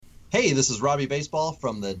Hey, this is Robbie Baseball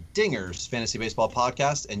from the Dingers Fantasy Baseball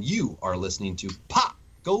Podcast, and you are listening to Pop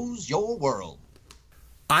Goes Your World.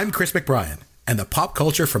 I'm Chris McBrien, and the pop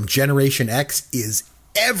culture from Generation X is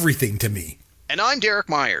everything to me. And I'm Derek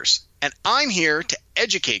Myers, and I'm here to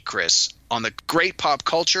educate Chris on the great pop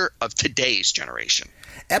culture of today's generation.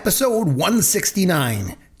 Episode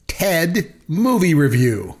 169, Ted Movie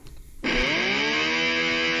Review.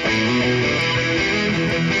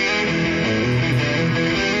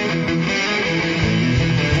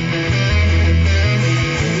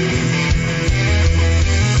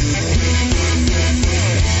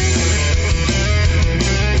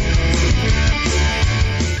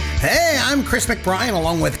 Hey, I'm Chris McBrien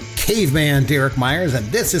along with Caveman Derek Myers, and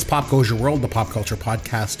this is Pop Goes Your World, the pop culture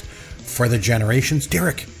podcast for the generations.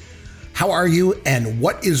 Derek, how are you, and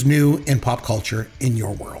what is new in pop culture in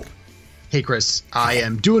your world? Hey, Chris, I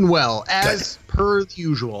am doing well, as per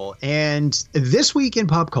usual. And this week in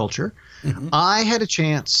pop culture, I had a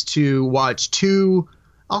chance to watch two,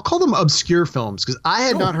 I'll call them obscure films, because I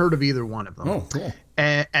had not heard of either one of them. Oh, cool.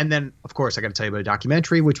 And then, of course, I got to tell you about a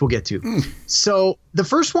documentary, which we'll get to. So the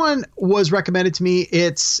first one was recommended to me.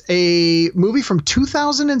 It's a movie from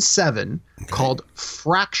 2007 called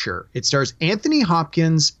Fracture. It stars Anthony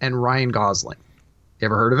Hopkins and Ryan Gosling. You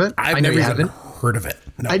ever heard of it? I've never even heard of it.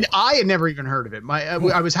 No. I had never even heard of it.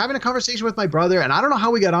 I was having a conversation with my brother, and I don't know how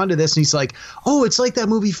we got onto this. And he's like, "Oh, it's like that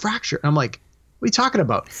movie Fracture." And I'm like, "What are you talking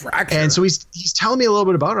about?" Fracture. And so he's telling me a little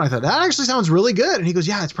bit about it. I thought, that actually sounds really good. And he goes,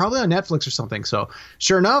 "Yeah, it's probably on Netflix or something." So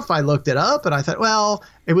sure enough, I looked it up, and I thought, well,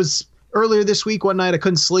 it was earlier this week one night. I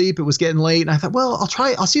couldn't sleep. It was getting late. And I thought, well,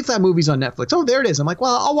 I'll see if that movie's on Netflix. Oh, there it is. I'm like,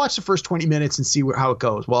 well, I'll watch the first 20 minutes and see how it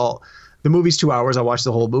goes. Well, the movie's 2 hours. I watched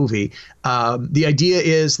the whole movie. The idea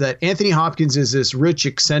is that Anthony Hopkins is this rich,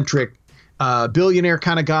 eccentric, billionaire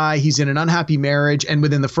kind of guy. He's in an unhappy marriage. And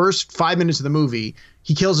within the first 5 minutes of the movie,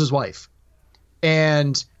 he kills his wife.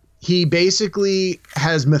 And he basically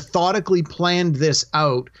has methodically planned this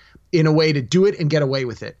out in a way to do it and get away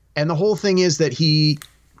with it. And the whole thing is that he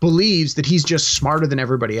believes that he's just smarter than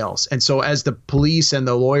everybody else. And so as the police and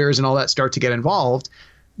the lawyers and all that start to get involved,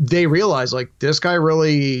 they realize, like, this guy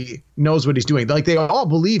really knows what he's doing. Like, they all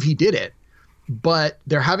believe he did it, but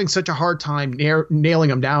they're having such a hard time nailing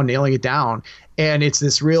it down. And it's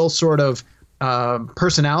this real sort of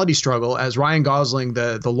personality struggle as Ryan Gosling,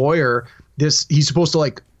 the lawyer, he's supposed to,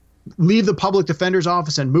 like, leave the public defender's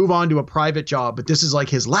office and move on to a private job. But this is like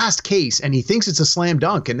his last case, and he thinks it's a slam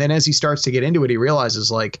dunk. And then as he starts to get into it, he realizes,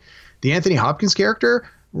 like, the Anthony Hopkins character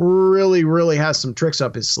really, really has some tricks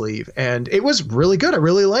up his sleeve. And it was really good. I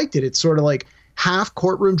really liked it. It's sort of like half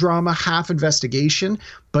courtroom drama, half investigation,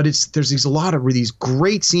 but there's a lot of these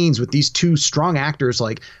great scenes with these two strong actors,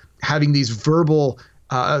 like having these verbal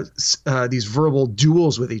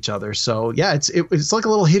duels with each other. So yeah, it's like a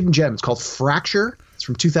little hidden gem. It's called Fracture. It's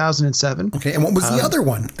from 2007. Okay, and what was the other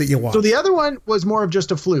one that you watched? So the other one was more of just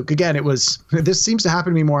a fluke. Again, this seems to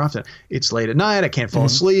happen to me more often. It's late at night. I can't fall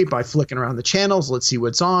asleep by flicking around the channels. Let's see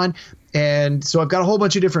what's on. And so I've got a whole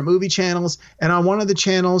bunch of different movie channels. And on one of the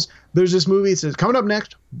channels, there's this movie that says, coming up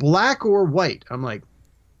next, Black or White. I'm like,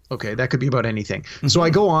 okay, that could be about anything. So I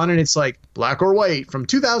go on, and it's like Black or White from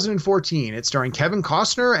 2014. It's starring Kevin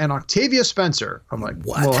Costner and Octavia Spencer. I'm like,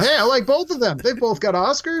 what? Well, hey, I like both of them. They both got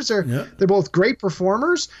Oscars. They're both great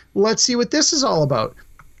performers. Let's see what this is all about.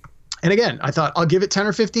 And again, I thought I'll give it 10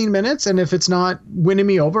 or 15 minutes, and if it's not winning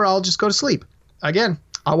me over, I'll just go to sleep. Again,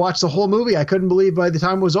 I watched the whole movie. I couldn't believe by the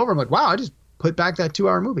time it was over, I'm like, wow, I just put back that 2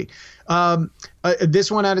 hour movie.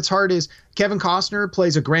 This one at its heart is Kevin Costner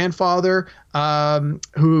plays a grandfather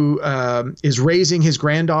who is raising his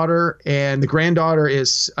granddaughter, and the granddaughter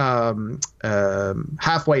is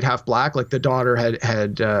half white, half black. Like, the daughter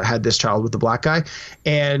had this child with the black guy,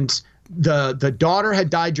 and the daughter had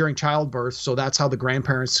died during childbirth, so that's how the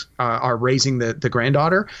grandparents are raising the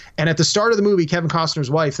granddaughter. And at the start of the movie, Kevin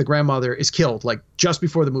Costner's wife, the grandmother, is killed, like just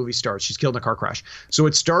before the movie starts. She's killed in a car crash. So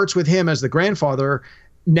it starts with him as the grandfather,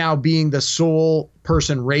 now being the sole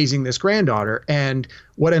person raising this granddaughter. And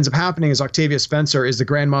what ends up happening is Octavia Spencer is the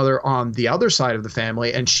grandmother on the other side of the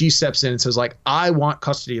family, and she steps in and says, like, I want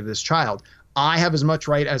custody of this child. I have as much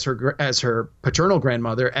right as her paternal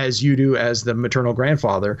grandmother as you do as the maternal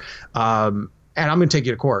grandfather. And I'm going to take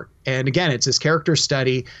you to court. And again, it's this character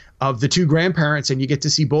study of the two grandparents, and you get to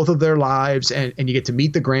see both of their lives, and you get to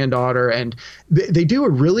meet the granddaughter. And they do a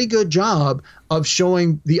really good job of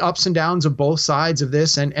showing the ups and downs of both sides of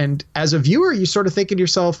this. And as a viewer, you sort of think to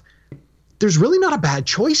yourself, there's really not a bad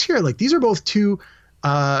choice here. Like, these are both two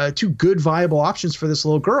good viable options for this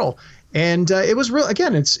little girl. And it was real.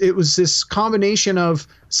 Again, it was this combination of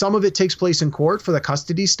some of it takes place in court for the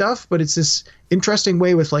custody stuff, but it's this interesting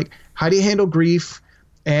way with like, how do you handle grief?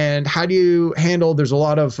 And how do you handle, there's a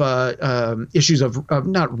lot of issues of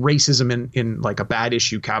not racism in like a bad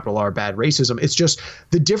issue, capital R, bad racism. It's just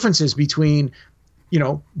the differences between,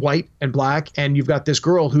 white and black. And you've got this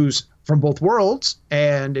girl who's from both worlds.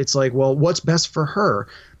 And it's like, well, what's best for her?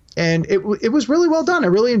 And it was really well done. I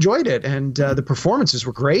really enjoyed it. And the performances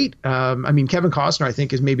were great. Kevin Costner, I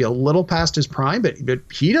think, is maybe a little past his prime, but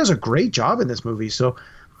he does a great job in this movie. So,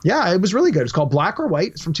 yeah, it was really good. It's called Black or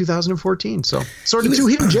White. It's from 2014. So sort of two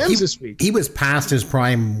hidden gems this week. He was past his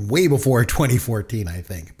prime way before 2014, I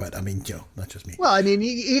think. But Joe, not just me. Well,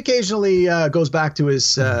 he occasionally goes back to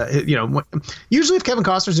his, usually if Kevin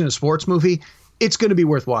Costner's in a sports movie, it's going to be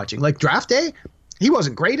worth watching. Like Draft Day, he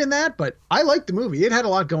wasn't great in that, but I liked the movie. It had a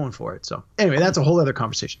lot going for it. So anyway, that's a whole other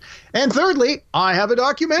conversation. And thirdly, I have a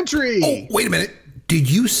documentary. Oh, wait a minute. Did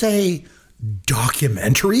you say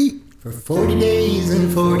documentary? For 40 days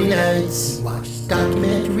and 40 nights, he watches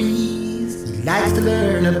documentaries. He likes to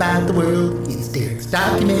learn about the world. It's Derek's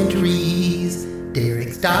Documentaries.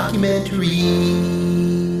 Derek's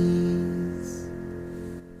Documentaries.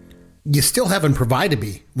 You still haven't provided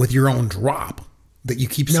me with your own drop that you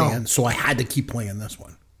keep saying, so I had to keep playing this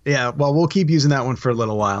one. Yeah, well, we'll keep using that one for a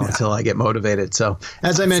little while until I get motivated. So,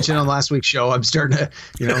 as I mentioned on last week's show, I'm starting to,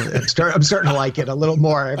 I'm starting to like it a little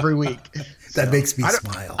more every week. That makes me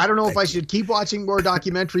smile. I don't know if I should keep watching more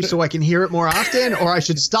documentaries so I can hear it more often, or I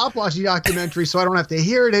should stop watching documentaries so I don't have to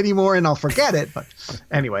hear it anymore and I'll forget it. But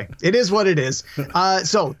anyway, it is what it is.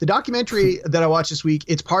 So the documentary that I watched this week,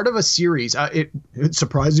 it's part of a series. It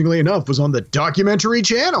surprisingly enough was on the Documentary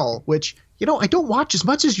Channel, which, I don't watch as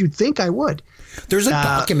much as you'd think I would. There's a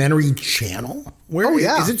documentary channel? Where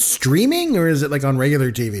is it streaming or is it like on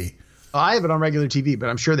regular TV? I have it on regular TV, but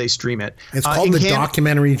I'm sure they stream it. It's called the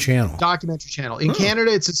Documentary Channel. Documentary Channel. In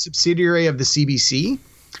Canada, it's a subsidiary of the CBC.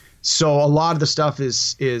 So a lot of the stuff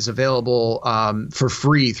is available for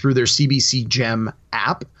free through their CBC Gem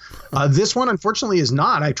app. This one, unfortunately, is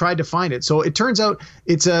not. I tried to find it. So it turns out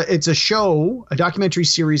it's a show, a documentary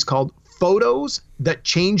series called Photos That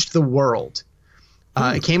Changed the World.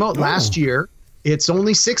 It came out last year. It's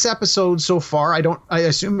only 6 episodes so far. I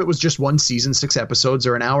assume it was just one season, 6 episodes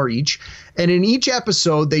or an hour each. And in each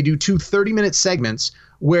episode, they do 2 30-minute segments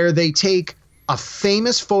where they take a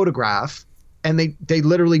famous photograph and they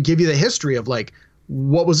literally give you the history of like,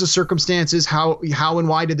 what was the circumstances? How and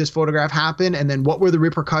why did this photograph happen? And then what were the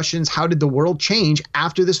repercussions? How did the world change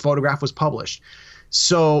after this photograph was published?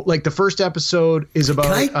 So like the first episode is about.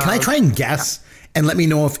 Can I try and guess and let me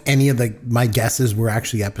know if any of my guesses were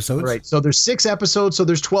actually episodes? Right. So there's 6 episodes. So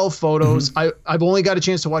there's 12 photos. Mm-hmm. I've only got a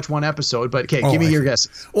chance to watch one episode, but okay, give me your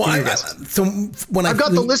guesses. Well, I've got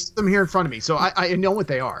the list of them here in front of me, so I know what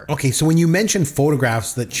they are. Okay, so when you mention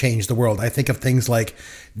photographs that changed the world, I think of things like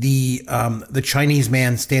the Chinese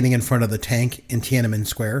man standing in front of the tank in Tiananmen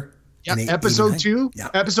Square. Yep. Episode 2, yep.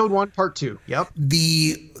 Episode 1, part 2. Yep.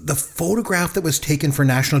 The photograph that was taken for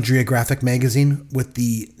National Geographic magazine with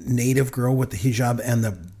the native girl with the hijab and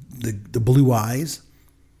the blue eyes.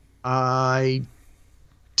 I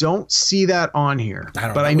don't see that on here,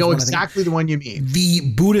 but I know exactly the one you mean. The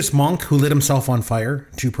Buddhist monk who lit himself on fire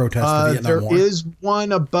to protest the Vietnam War. There is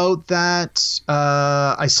one about that.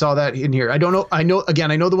 I saw that in here. I don't know. I know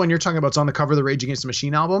the one you're talking about. It's on the cover of the Rage Against the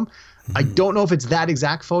Machine album. Mm-hmm. I don't know if it's that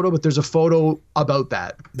exact photo, but there's a photo about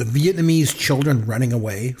that. The Vietnamese children running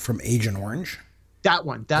away from Agent Orange. That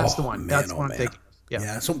one. That's the one. That's the one I'm thinking.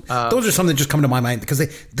 Yeah. So those are some that just come to my mind because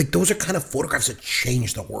those are kind of photographs that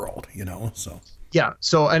change the world, so. Yeah.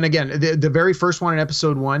 So, and again, the very first one in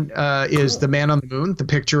episode 1 is the Man on the Moon, the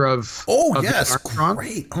picture of. Oh, yes.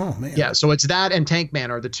 Great. Oh, man. Yeah. So it's that and Tank Man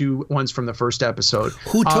are the 2 ones from the first episode.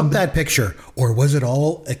 Who took that picture? Or was it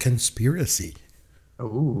all a conspiracy?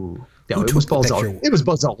 Oh, no, it was Buzz Aldrin. It was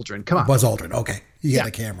Buzz Aldrin. Come on. Buzz Aldrin. Okay. You got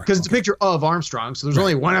the camera. Because it's a picture of Armstrong. So there's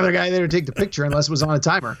only one other guy there to take the picture unless it was on a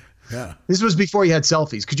timer. Yeah. This was before you had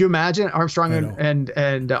selfies. Could you imagine Armstrong and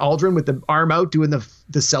Aldrin with the arm out doing the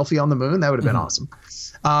selfie on the moon? That would have been awesome.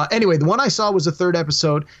 Anyway, the one I saw was the 3rd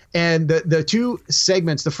episode, and the 2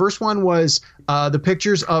 segments. The first one was the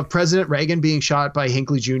pictures of President Reagan being shot by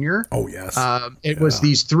Hinckley Jr. Oh, yes. It was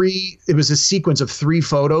it was a sequence of 3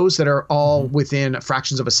 photos that are all within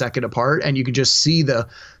fractions of a second apart, and you could just see the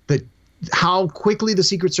how quickly the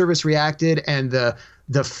Secret Service reacted and the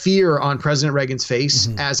fear on President Reagan's face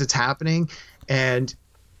as it's happening. And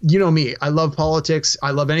you know me, I love politics. I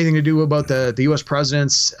love anything to do about the U.S.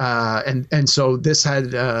 presidents, and so this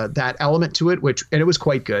had that element to it, and it was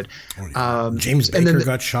quite good. James Baker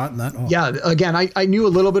got shot in that. Yeah, again, I knew a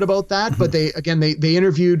little bit about that, but they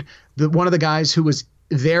interviewed one of the guys who was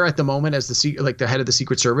there at the moment as the head of the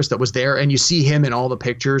Secret Service that was there, and you see him in all the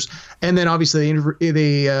pictures. And then obviously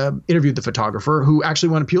they interviewed the photographer who actually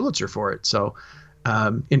won a Pulitzer for it. So.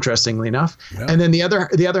 Interestingly enough. Yeah. And then the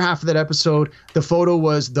other half of that episode, the photo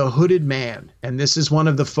was the hooded man. And this is one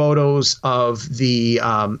of the photos of the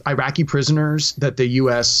Iraqi prisoners that the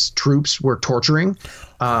U.S. troops were torturing.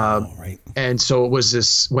 Right. And so it was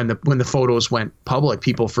this, when the photos went public,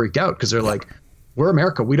 people freaked out because they're like, we're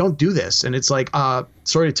America. We don't do this. And it's like,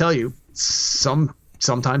 sorry to tell you,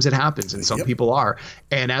 sometimes it happens and some people are.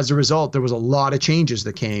 And as a result, there was a lot of changes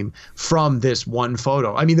that came from this one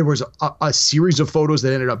photo. I mean, there was a series of photos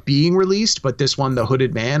that ended up being released, but this one, the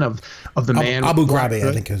hooded man of the man. Abu Ghraib,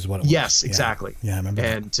 I think is what it was. Yes, exactly. Yeah, I remember.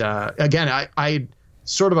 And again, I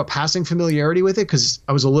sort of a passing familiarity with it because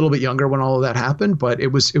I was a little bit younger when all of that happened, but it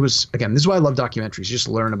was again, this is why I love documentaries. You just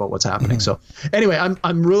learn about what's happening. So anyway,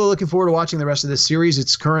 I'm really looking forward to watching the rest of this series.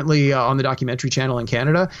 It's currently on the documentary channel in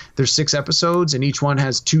Canada. There's 6 episodes and each one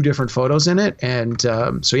has 2 different photos in it. And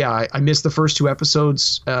so yeah, I missed the first 2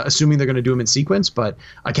 episodes, assuming they're going to do them in sequence, but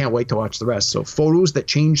I can't wait to watch the rest. So photos that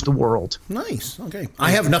changed the world. Nice. Okay.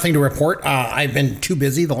 I have nothing to report. I've been too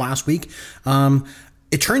busy the last week.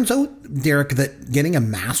 It turns out, Derek, that getting a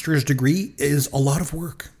master's degree is a lot of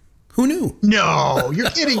work. Who knew? No, you're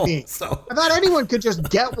kidding me. So I thought anyone could just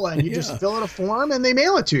get one. You just fill out a form and they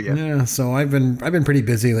mail it to you. Yeah, so I've been pretty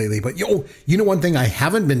busy lately. But you know one thing I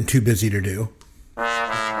haven't been too busy to do?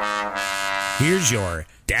 Here's your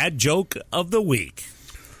dad joke of the week.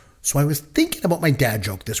 So I was thinking about my dad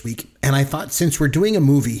joke this week, and I thought since we're doing a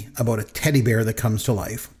movie about a teddy bear that comes to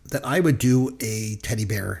life, that I would do a teddy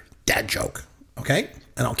bear dad joke. Okay?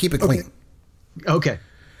 And I'll keep it clean. Okay,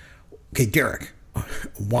 Derek,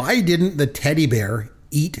 why didn't the teddy bear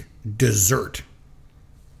eat dessert?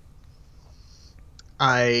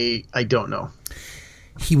 I don't know.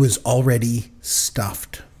 He was already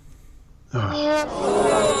stuffed.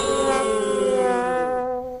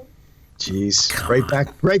 Jeez.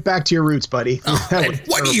 Right back to your roots, buddy.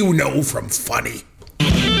 What do you know from funny?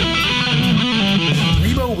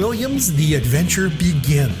 Remo Williams, The Adventure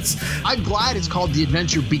Begins. I'm glad it's called The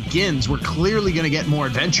Adventure Begins. We're clearly going to get more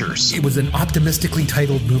adventures. It was an optimistically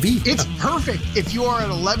titled movie. It's perfect if you are an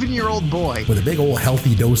 11-year-old boy. With a big old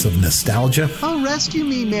healthy dose of nostalgia. Oh, rescue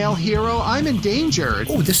me, male hero. I'm endangered.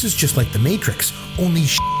 Oh, this is just like The Matrix, only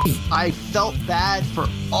shitty. I felt bad for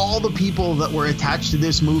all the people that were attached to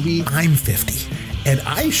this movie. I'm 50. And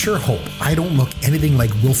I sure hope I don't look anything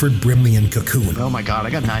like Wilford Brimley in Cocoon. Oh my God,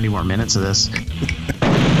 I got 90 more minutes of this.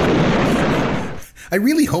 I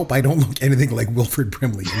really hope I don't look anything like Wilford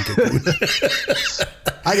Brimley in Cocoon.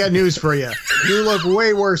 I got news for you. You look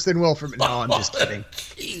way worse than Wilford. No, I'm just kidding.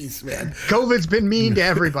 Jeez, man. COVID's been mean to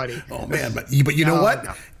everybody. Oh, man. But you know what?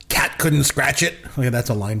 No. Cat couldn't scratch it. Okay,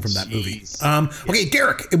 that's a line from that movie. Okay,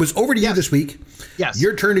 Derek, it was over to you this week. Yes.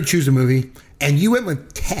 Your turn to choose a movie, and you went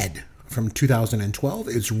with Ted from 2012.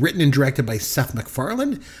 It's written and directed by Seth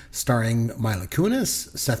MacFarlane, starring Mila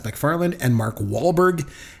Kunis, Seth MacFarlane, and Mark Wahlberg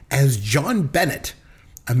as John Bennett,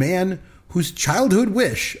 a man whose childhood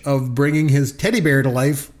wish of bringing his teddy bear to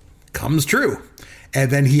life comes true.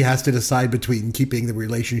 And then he has to decide between keeping the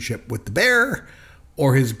relationship with the bear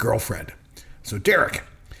or his girlfriend. So, Derek,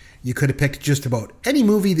 you could have picked just about any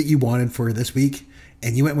movie that you wanted for this week,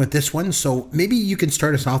 and you went with this one. So maybe you can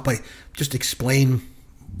start us off by just explain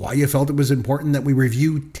why you felt it was important that we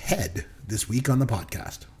review Ted this week on the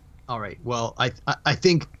podcast. All right. Well, I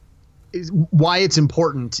think why it's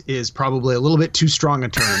important is probably a little bit too strong a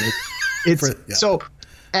term. So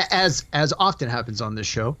as often happens on this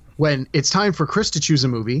show, when it's time for Chris to choose a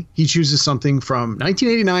movie, he chooses something from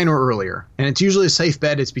 1989 or earlier. And it's usually a safe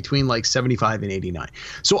bet. It's between like 75 and 89.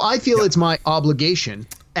 So I feel it's my obligation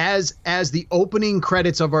as the opening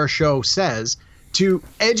credits of our show says to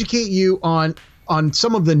educate you on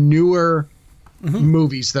some of the newer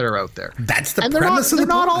movies that are out there. That's the premise of the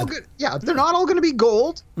not all good. Yeah, they're not all going to be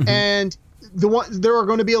gold, and there are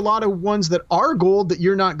going to be a lot of ones that are gold that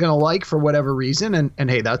you're not going to like for whatever reason,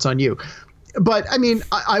 and hey, that's on you. But I mean,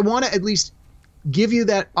 I want to at least give you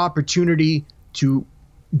that opportunity to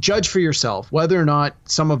judge for yourself whether or not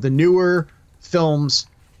some of the newer films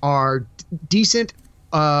are decent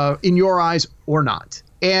in your eyes or not.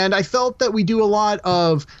 And I felt that we do a lot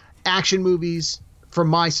of action movies, from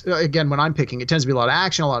my, again, when I'm picking, it tends to be a lot of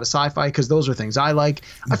action, a lot of sci-fi, because those are things I like.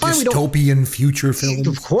 I find dystopian future films.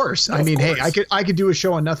 Of course. I mean, hey, I could do a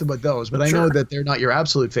show on nothing but those, but I know that they're not your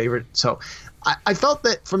absolute favorite. So I felt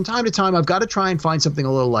that from time to time, I've got to try and find something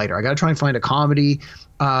a little lighter. I got to try and find a comedy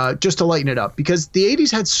just to lighten it up, because the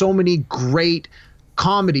 80s had so many great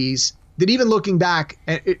comedies that even looking back,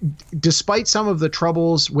 despite some of the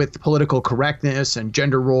troubles with political correctness and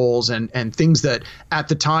gender roles and things that at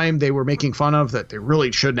the time they were making fun of that they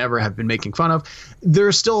really should never have been making fun of,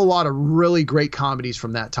 there's still a lot of really great comedies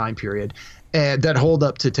from that time period that hold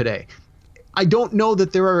up to today. I don't know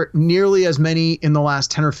that there are nearly as many in the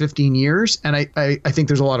last 10 or 15 years, and I think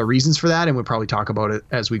there's a lot of reasons for that, and we'll probably talk about it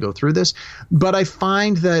as we go through this. But I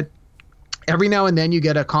find that every now and then you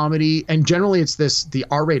get a comedy, and generally it's the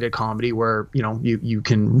R-rated comedy where, you know, you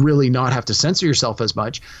can really not have to censor yourself as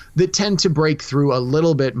much, that tend to break through a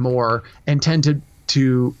little bit more and tend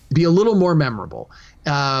to be a little more memorable.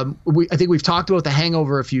 I think we've talked about The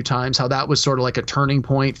Hangover a few times, how that was sort of like a turning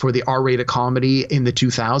point for the R-rated comedy in the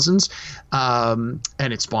 2000s.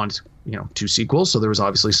 And it spawned, you know, 2 sequels. So there was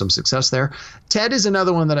obviously some success there. Ted is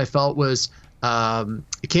another one that I felt was,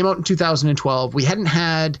 it came out in 2012. We hadn't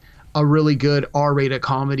had a really good R-rated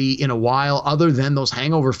comedy in a while, other than those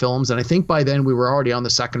Hangover films. And I think by then we were already on the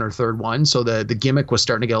second or third one. So the gimmick was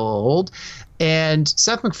starting to get a little old. And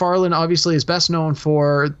Seth MacFarlane obviously is best known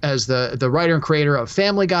for as the writer and creator of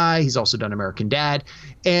Family Guy. He's also done American Dad,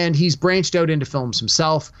 and he's branched out into films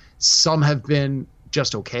himself. Some have been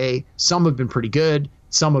just okay. Some have been pretty good.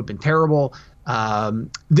 Some have been terrible.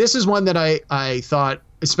 This is one that I thought,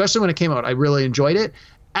 especially when it came out, I really enjoyed it.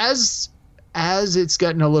 As it's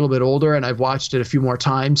gotten a little bit older and I've watched it a few more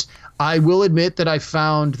times, I will admit that I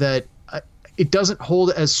found that it doesn't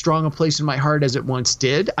hold as strong a place in my heart as it once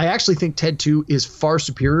did. I actually think Ted 2 is far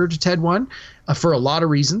superior to Ted 1 for a lot of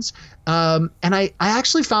reasons. And I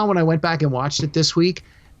actually found when I went back and watched it this week,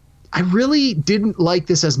 I really didn't like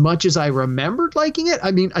this as much as I remembered liking it.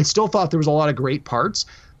 I mean, I still thought there was a lot of great parts,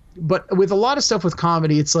 but with a lot of stuff with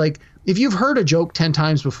comedy, it's like, if you've heard a joke 10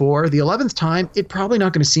 times before, the 11th time, it's probably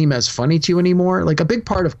not going to seem as funny to you anymore. Like, a big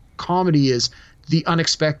part of comedy is the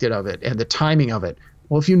unexpected of it and the timing of it.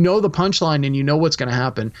 Well, if you know the punchline and you know what's going to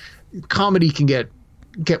happen, comedy can get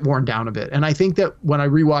worn down a bit. And I think that when I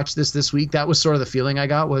rewatched this week, that was sort of the feeling I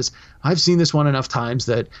got, was I've seen this one enough times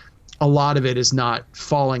that a lot of it is not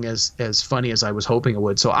falling as funny as I was hoping it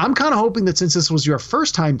would. So I'm kind of hoping that since this was your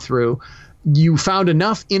first time through, you found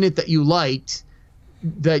enough in it that you liked,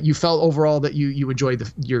 that you felt overall that you enjoyed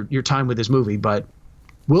your time with this movie. But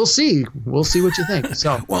we'll see what you think.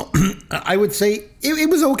 So, well, I would say it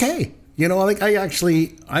was okay. You know, like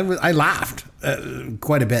I laughed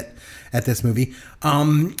quite a bit at this movie.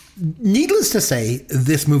 Needless to say,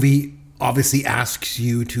 this movie obviously asks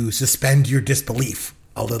you to suspend your disbelief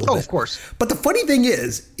a little bit. Oh, of course. But the funny thing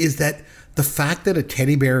is that the fact that a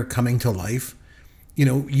teddy bear coming to life, you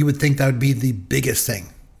know, you would think that would be the biggest thing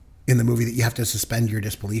in the movie that you have to suspend your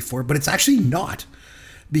disbelief for, but it's actually not.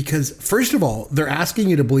 Because first of all, they're asking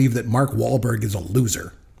you to believe that Mark Wahlberg is a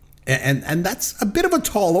loser. And that's a bit of a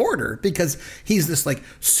tall order, because he's this like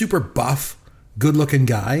super buff, good looking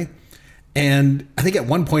guy. And I think at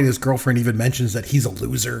one point his girlfriend even mentions that he's a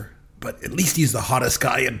loser, but at least he's the hottest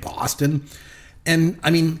guy in Boston. And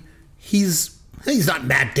I mean, he's not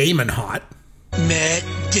Matt Damon hot. Matt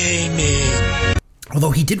Damon.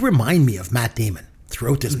 Although he did remind me of Matt Damon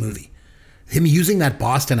throughout this movie. Him using that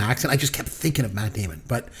Boston accent, I just kept thinking of Matt Damon.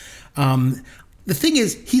 But the thing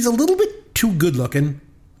is, he's a little bit too good looking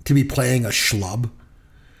to be playing a schlub,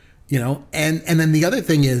 you know? And then the other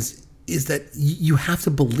thing is that you have to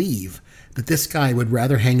believe that this guy would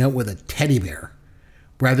rather hang out with a teddy bear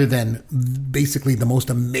rather than basically the most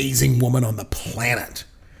amazing woman on the planet.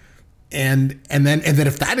 And then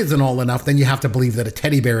if that isn't all enough, then you have to believe that a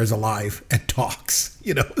teddy bear is alive and talks,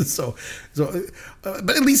 you know? So, but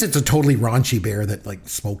at least it's a totally raunchy bear that like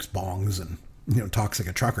smokes bongs and, you know, talks like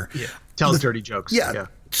a trucker. Yeah. Tells dirty jokes. Yeah.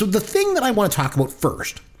 So the thing that I want to talk about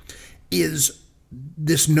first is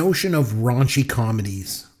this notion of raunchy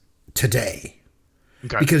comedies today.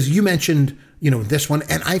 Okay. Because you mentioned, you know, this one,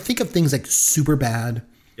 and I think of things like Superbad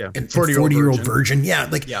and 40-Year-Old Virgin. Yeah.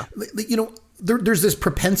 Like, you know, there's this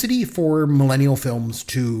propensity for millennial films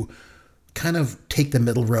to kind of take the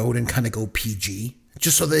middle road and kind of go PG,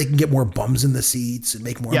 just so they can get more bums in the seats and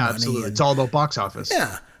make more money. Yeah, absolutely. It's all about box office.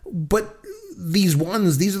 Yeah. But these are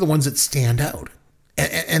the ones that stand out.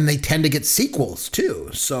 And they tend to get sequels too.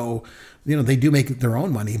 So, you know, they do make their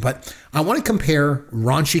own money. But I want to compare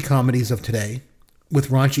raunchy comedies of today with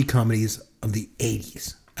raunchy comedies of the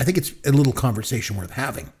 80s. I think it's a little conversation worth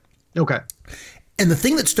having. Okay. And the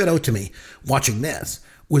thing that stood out to me watching this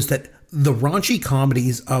was that the raunchy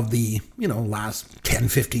comedies of the, last 10,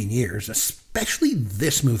 15 years, especially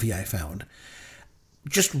this movie I found,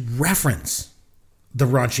 just reference the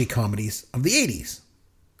raunchy comedies of the 80s.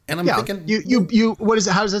 And I'm thinking, you what is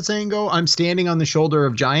it? How does that saying go? I'm standing on the shoulder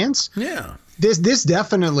of giants. Yeah. This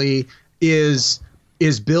definitely is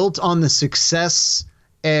built on the success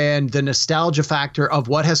and the nostalgia factor of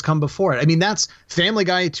what has come before it. I mean, that's Family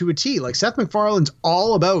Guy to a T. Like, Seth MacFarlane's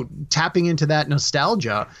all about tapping into that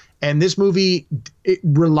nostalgia. And this movie, it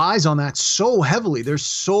relies on that so heavily. There's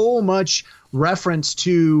so much reference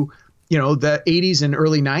to, the 80s and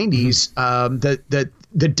early 90s, that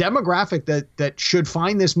the demographic that should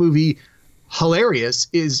find this movie hilarious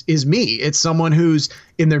is me. It's someone who's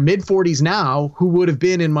in their mid 40s now who would have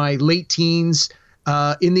been in my late teens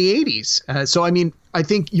in the 80s. So, I mean, I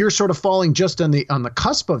think you're sort of falling just on the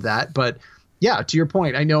cusp of that. But yeah, to your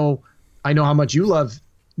point, I know how much you love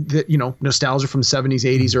the, nostalgia from 70s,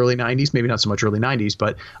 80s, early 90s, maybe not so much early 90s,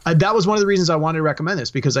 but that was one of the reasons I wanted to recommend this,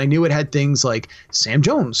 because I knew it had things like Sam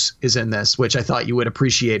Jones is in this, which I thought you would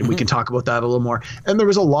appreciate. And we can talk about that a little more. And there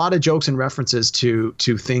was a lot of jokes and references to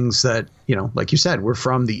things that, like you said, were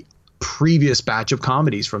from the previous batch of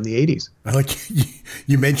comedies from the 80s. I like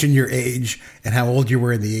you mentioned your age and how old you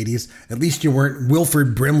were in the 80s. At least you weren't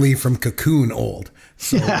Wilford Brimley from Cocoon old.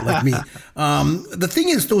 So like me. The thing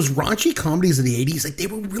is, those raunchy comedies of the 80s, like, they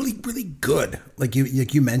were really, really good. Like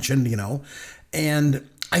you mentioned, and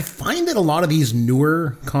I find that a lot of these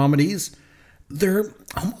newer comedies, they're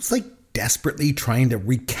almost like desperately trying to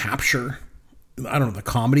recapture, I don't know, the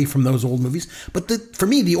comedy from those old movies. But for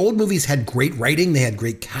me, the old movies had great writing. They had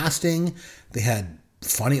great casting. They had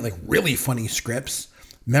funny, like really funny scripts,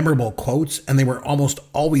 memorable quotes, and they were almost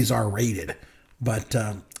always R-rated. But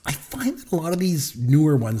I find that a lot of these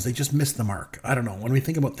newer ones, they just miss the mark. I don't know. When we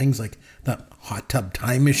think about things like the Hot Tub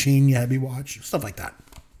Time Machine you had me watch, stuff like that.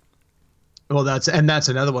 Well, that's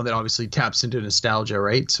another one that obviously taps into nostalgia,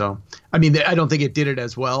 right? So, I mean, I don't think it did it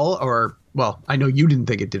as well, I know you didn't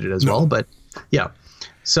think it did it as well, but yeah.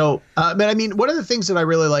 So, but I mean, one of the things that I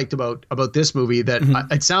really liked about this movie that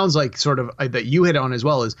it sounds like sort of that you hit on as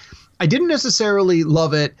well is I didn't necessarily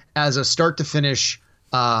love it as a start to finish,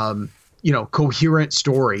 coherent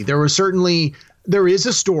story. There is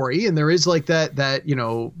a story, and there is like that the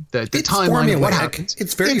timeline of what happens.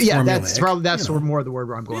 It's very formulaic. That's sort of more the word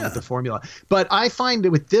where I'm going with the formula. But I find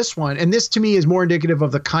that with this one, and this to me is more indicative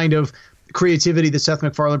of the kind of creativity that Seth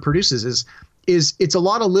MacFarlane produces, is it's a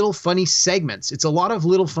lot of little funny segments. It's a lot of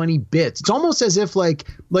little funny bits. It's almost as if like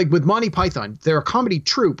with Monty Python, they're a comedy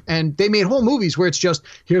troupe, and they made whole movies where it's just,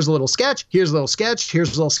 here's a little sketch, here's a little sketch, here's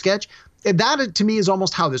a little sketch. And that to me is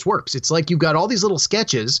almost how this works. It's like you've got all these little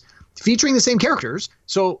sketches featuring the same characters,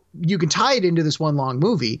 so you can tie it into this one long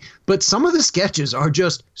movie. But some of the sketches are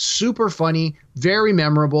just super funny, very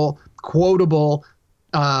memorable, quotable,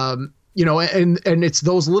 and it's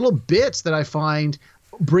those little bits that I find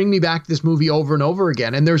bring me back to this movie over and over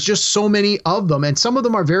again. And there's just so many of them, and some of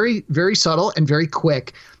them are very, very subtle and very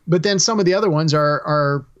quick. But then some of the other ones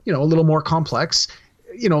are a little more complex.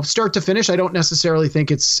 Start to finish, I don't necessarily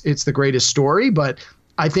think it's the greatest story, but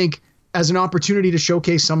I think as an opportunity to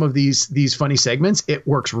showcase some of these funny segments, it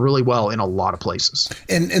works really well in a lot of places.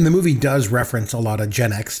 And the movie does reference a lot of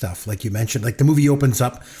Gen X stuff, like you mentioned. Like, the movie opens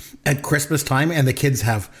up at Christmas time, and the kids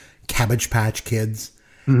have Cabbage Patch Kids.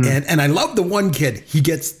 Mm-hmm. And I love the one kid. He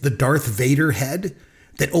gets the Darth Vader head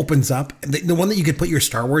that opens up, the one that you could put your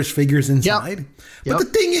Star Wars figures inside. Yep. But the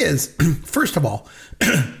thing is, first of all,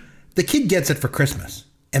 the kid gets it for Christmas,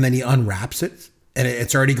 and then he unwraps it, and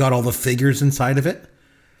it's already got all the figures inside of it.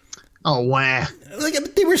 Oh, wow. Like,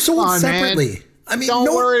 they were sold separately. Man. I mean,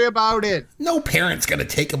 don't worry about it. No parent's going to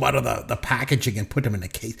take them out of the packaging and put them in a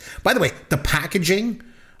case. By the way, the packaging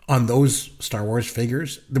on those Star Wars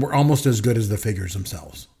figures, they were almost as good as the figures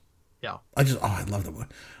themselves. Yeah. I love them.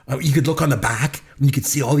 You could look on the back and you could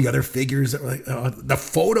see all the other figures. The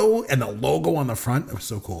photo and the logo on the front. It was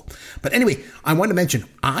so cool. But anyway, I wanted to mention,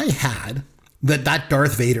 I had that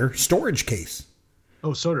Darth Vader storage case.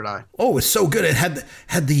 Oh, so did I. Oh, it was so good. It had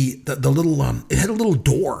the little it had a little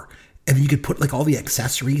door, and you could put like all the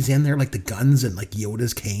accessories in there, like the guns and like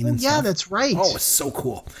Yoda's cane and stuff. Yeah, that's right. Oh, it was so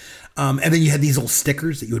cool. And then you had these little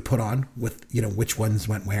stickers that you would put on with, which ones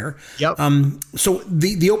went where. Yep. So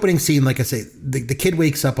the opening scene, like I say, the kid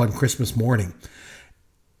wakes up on Christmas morning,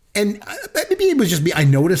 and maybe it was just me. I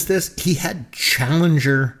noticed this. He had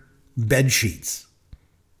Challenger bed sheets,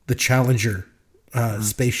 the Challenger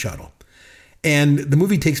space shuttle. And the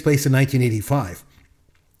movie takes place in 1985.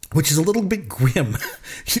 which is a little bit grim,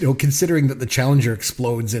 considering that the Challenger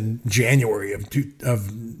explodes in January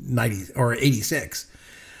of 90 or 86.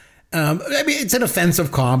 I mean, it's an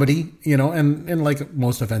offensive comedy, and like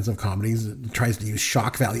most offensive comedies, it tries to use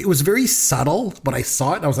shock value. It was very subtle, but I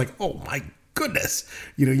saw it and I was like, oh my goodness,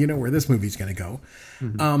 you know where this movie's going to go.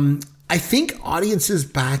 Mm-hmm. I think audiences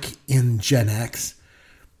back in Gen X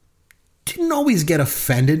didn't always get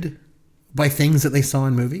offended by things that they saw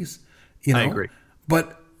in movies. I agree.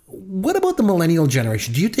 But what about the millennial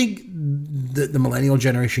generation? Do you think the millennial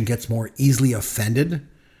generation gets more easily offended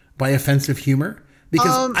by offensive humor?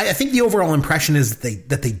 Because I think the overall impression is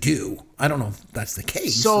that they do. I don't know if that's the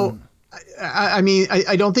case. So, I mean,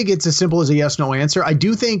 I don't think it's as simple as a yes/no answer. I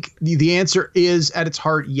do think the answer is at its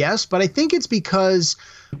heart yes, but I think it's because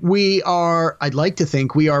I'd like to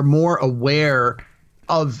think we are more aware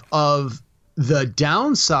of the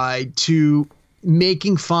downside to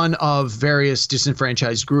making fun of various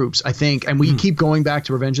disenfranchised groups, I think. And we keep going back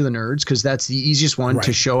to Revenge of the Nerds because that's the easiest one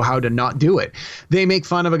to show how to not do it. They make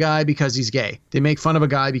fun of a guy because he's gay. They make fun of a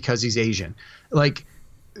guy because he's Asian. Like,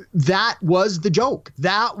 that was the joke.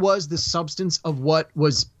 That was the substance of what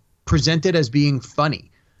was presented as being funny.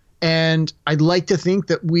 And I'd like to think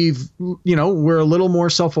that we're a little more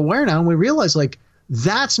self-aware now, and we realize, like,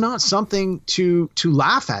 that's not something to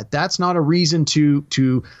laugh at. That's not a reason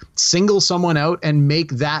to single someone out and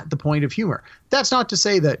make that the point of humor. That's not to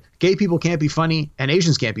say that gay people can't be funny and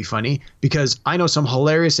Asians can't be funny, because I know some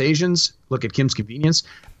hilarious Asians. Look at Kim's Convenience,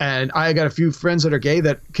 and I got a few friends that are gay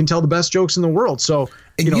that can tell the best jokes in the world. So,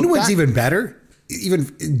 and you know what's even better? Even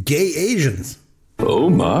gay Asians. Oh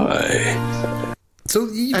my! So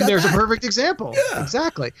there's a perfect example. Yeah.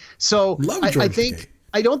 Exactly. So I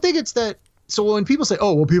don't think it's that. So when people say,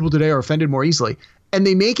 oh, well, people today are offended more easily, and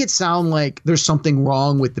they make it sound like there's something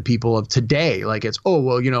wrong with the people of today. Like it's, oh,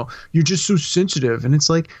 well, you're just so sensitive. And it's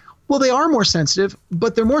like, well, they are more sensitive,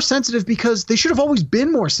 but they're more sensitive because they should have always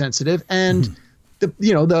been more sensitive. And the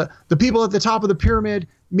people at the top of the pyramid,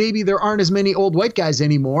 maybe there aren't as many old white guys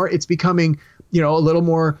anymore. It's becoming, a little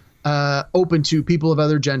more open to people of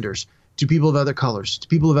other genders, to people of other colors, to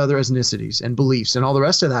people of other ethnicities and beliefs and all the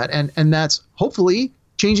rest of that. And that's hopefully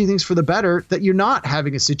changing things for the better, that you're not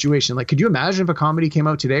having a situation like, could you imagine if a comedy came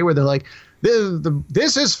out today where they're like,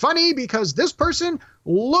 this is funny because this person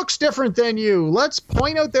looks different than you. Let's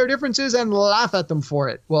point out their differences and laugh at them for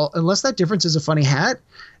it. Well, unless that difference is a funny hat,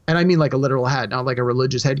 and I mean like a literal hat, not like a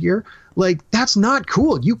religious headgear, like that's not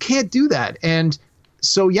cool. You can't do that. And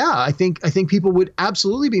so, yeah, I think people would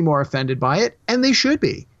absolutely be more offended by it, and they should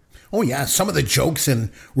be. Oh, yeah. Some of the jokes in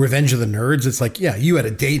Revenge of the Nerds, it's like, yeah, you had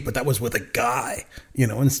a date, but that was with a guy,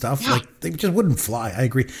 and stuff. Yeah. Like, they just wouldn't fly. I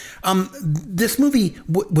agree. This movie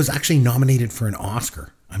was actually nominated for an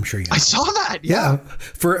Oscar. I'm sure you know. I saw that. Yeah.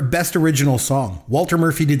 For Best Original Song. Walter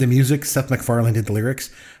Murphy did the music. Seth MacFarlane did the lyrics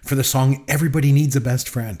for the song Everybody Needs a Best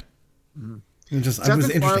Friend. Mm-hmm.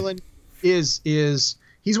 Seth MacFarlane is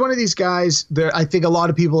he's one of these guys that I think a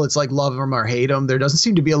lot of people, it's like love him or hate him. There doesn't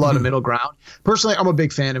seem to be a lot of middle ground. Personally, I'm a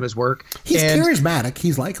big fan of his work. He's charismatic.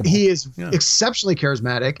 He's likable. He is exceptionally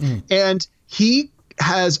charismatic. And he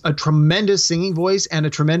has a tremendous singing voice and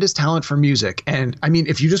a tremendous talent for music. And I mean,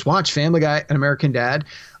 if you just watch Family Guy and American Dad,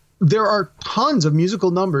 there are tons of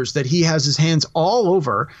musical numbers that he has his hands all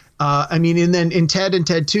over. And then in Ted and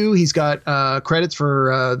Ted 2, he's got credits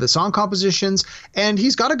for the song compositions, and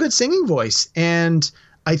he's got a good singing voice. And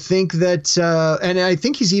I think that, and I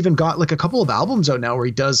think he's even got like a couple of albums out now where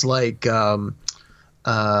he does like, not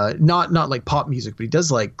like pop music, but he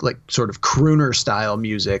does like sort of crooner style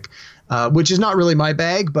music, which is not really my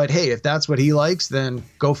bag. But hey, if that's what he likes, then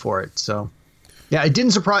go for it. So, yeah,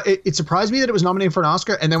 it surprised me that it was nominated for an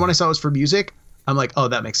Oscar, and then when I saw it was for music, I'm like, oh,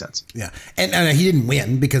 that makes sense. Yeah, and he didn't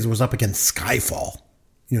win because it was up against Skyfall,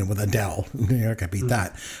 with Adele. You're not gonna beat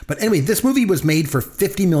that. But anyway, this movie was made for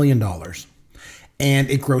 $50 million.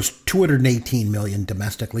 And it grossed $218 million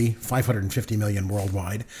domestically, $550 million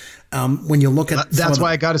worldwide. When you look at that's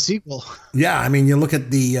why I got a sequel. Yeah, I mean, you look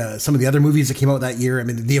at the some of the other movies that came out that year. I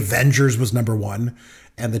mean, The Avengers was number one,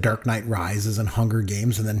 and The Dark Knight Rises, and Hunger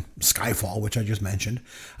Games, and then Skyfall, which I just mentioned.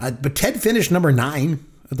 But Ted finished number 9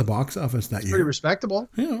 at the box office that year. Pretty respectable.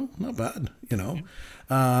 Not bad.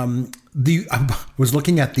 I was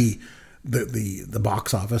looking at the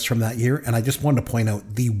box office from that year, and I just wanted to point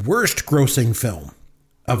out the worst grossing film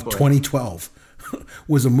of 2012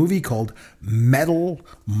 was a movie called Metal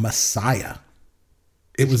Messiah.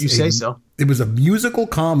 It was It was a musical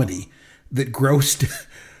comedy that grossed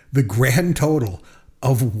the grand total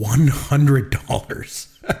of $100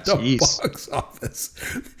 at the box office.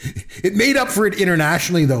 It made up for it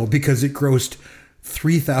internationally though, because it grossed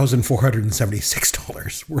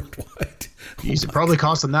 $3,476 worldwide. Jeez, it probably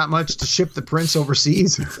cost them that much to ship the prince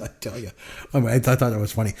overseas. I tell you. I thought that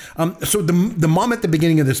was funny. So the mom at the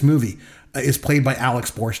beginning of this movie is played by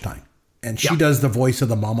Alex Borstein. And she does the voice of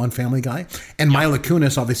the mom on Family Guy. And Mila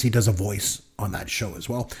Kunis obviously does a voice on that show as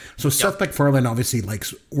well. So Seth MacFarlane obviously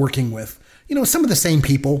likes working with, some of the same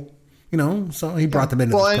people, so he brought them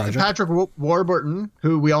into this project. And Patrick Warburton,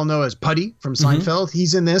 who we all know as Putty from Seinfeld,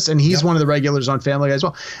 he's in this, and he's one of the regulars on Family Guy as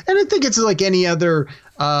well. And I think it's like any other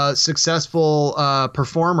successful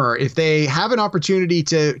performer. If they have an opportunity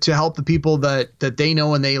to help the people that they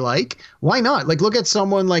know and they like, why not? Like, look at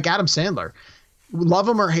someone like Adam Sandler. Love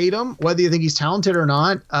him or hate him, whether you think he's talented or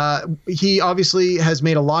not, he obviously has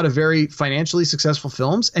made a lot of very financially successful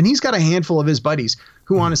films, and he's got a handful of his buddies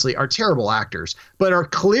who honestly are terrible actors, but are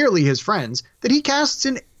clearly his friends that he casts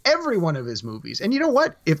in every one of his movies. And you know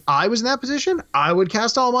what? If I was in that position, I would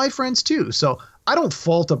cast all my friends too. So I don't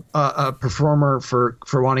fault a performer for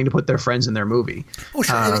wanting to put their friends in their movie. Oh,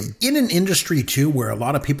 sure. In an industry too, where a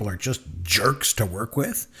lot of people are just jerks to work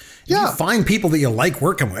with, you find people that you like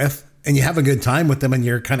working with, and you have a good time with them and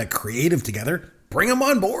you're kind of creative together, bring them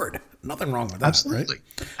on board. Nothing wrong with that. Absolutely.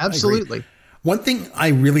 Right? Absolutely. One thing I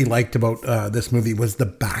really liked about this movie was the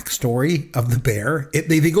backstory of the bear.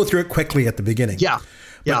 They go through it quickly at the beginning. Yeah.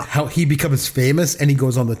 But how he becomes famous and he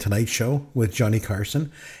goes on the Tonight Show with Johnny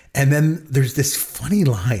Carson. And then there's this funny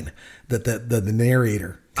line that the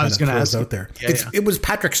narrator throws out there. It was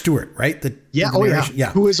Patrick Stewart, right?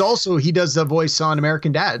 Who is also, he does the voice on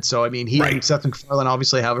American Dad. So, I mean, he and Seth MacFarlane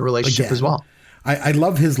obviously have a relationship as well. I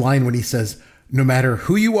love his line when he says, no matter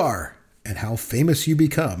who you are and how famous you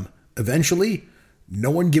become, eventually no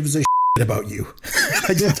one gives a shit about you.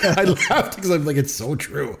 I laughed because I'm like, it's so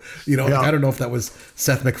true. I don't know if that was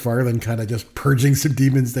Seth MacFarlane kind of just purging some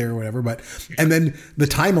demons there or whatever, but, and then the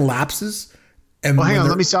time elapses. And hang on,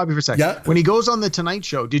 let me stop you for a second. Yeah. When he goes on the Tonight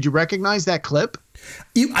Show, did you recognize that clip?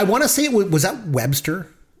 I want to say was that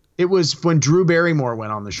Webster? It was when Drew Barrymore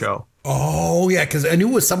went on the show. Oh yeah, because I knew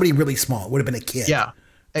it was somebody really small. It would have been a kid. Yeah,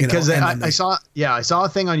 because I saw a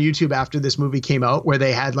thing on YouTube after this movie came out where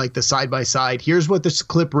they had like the side by side. Here's what this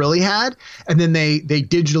clip really had, and then they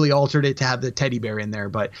digitally altered it to have the teddy bear in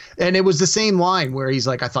there. And it was the same line where he's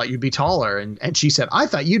like, "I thought you'd be taller," and she said, "I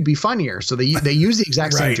thought you'd be funnier." So they use the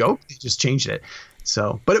exact same joke. They just changed it.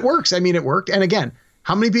 So, but it works. I mean, it worked. And again,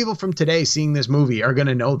 how many people from today seeing this movie are going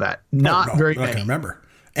to know that? Not very many. I can remember.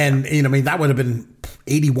 And that would have been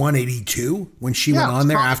 81, 82 when she went on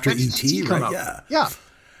there after E.T. Right? Yeah.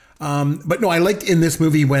 But no, I liked in this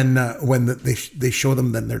movie when they show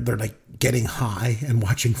them then they're like getting high and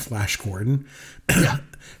watching Flash Gordon. Yeah.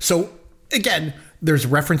 So again, there's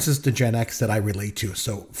references to Gen X that I relate to.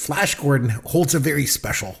 So Flash Gordon holds a very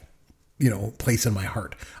special, place in my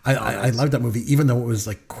heart. I love that movie, even though it was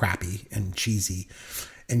like crappy and cheesy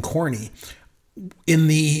and corny. In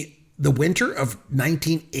the winter of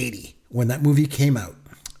 1980, when that movie came out,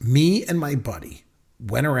 me and my buddy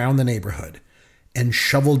went around the neighborhood and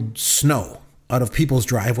shoveled snow out of people's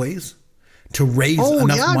driveways to raise enough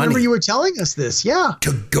money. I remember you were telling us this. Yeah.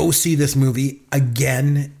 To go see this movie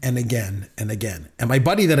again and again and again. And my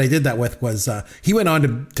buddy that I did that with was, he went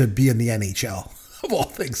on to be in the NHL of all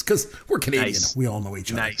things, because we're Canadian. Nice. We all know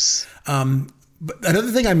each other. Nice. But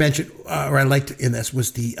another thing I mentioned, or I liked in this,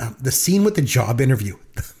 was the scene with the job interview.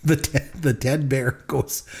 The dead bear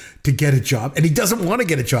goes to get a job, and he doesn't want to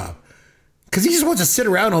get a job because he just wants to sit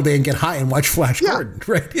around all day and get high and watch Flash Gordon,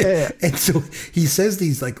 right? Yeah. And so he says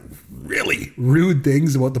these like really rude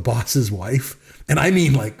things about the boss's wife, and I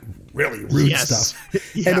mean like really rude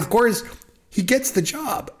stuff. Yeah. And of course, he gets the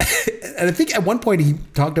job. And I think at one point he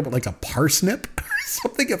talked about like a parsnip or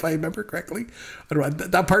something, if I remember correctly. I don't know.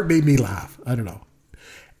 That part made me laugh. I don't know.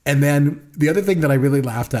 And then the other thing that I really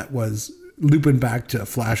laughed at was looping back to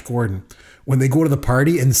Flash Gordon when they go to the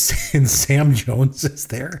party and Sam Jones is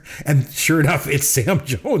there. And sure enough, it's Sam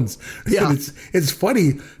Jones. Yeah. And it's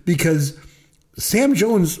funny because Sam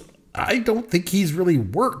Jones, I don't think he's really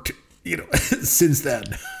worked, since then,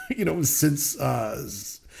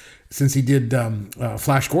 since he did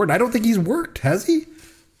Flash Gordon. I don't think he's worked, has he?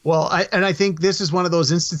 Well, I think this is one of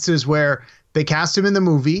those instances where they cast him in the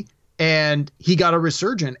movie and he got a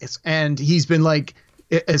resurgence, and he's been like,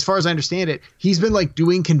 as far as I understand it, he's been like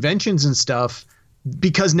doing conventions and stuff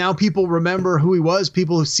because now people remember who he was.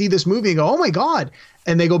 People who see this movie and go, "Oh my God."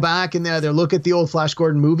 And they go back and they look at the old Flash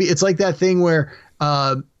Gordon movie. It's like that thing where,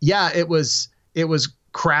 it was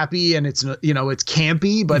crappy and it's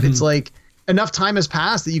campy, but it's like enough time has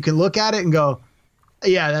passed that you can look at it and go,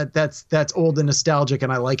 yeah, that's old and nostalgic,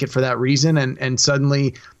 and I like it for that reason. And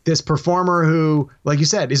suddenly this performer who, like you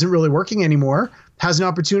said, isn't really working anymore has an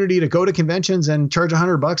opportunity to go to conventions and charge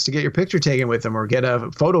 $100 to get your picture taken with them or get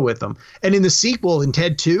a photo with them. And in the sequel, in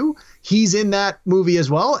Ted 2, he's in that movie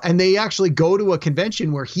as well. And they actually go to a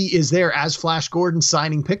convention where he is there as Flash Gordon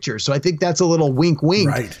signing pictures. So I think that's a little wink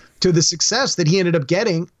to the success that he ended up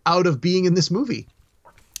getting out of being in this movie.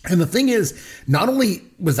 And the thing is, not only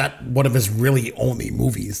was that one of his really only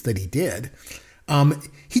movies that he did,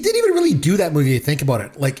 he didn't even really do that movie, if you think about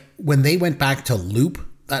it. Like when they went back to loop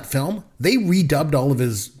that film, they redubbed all of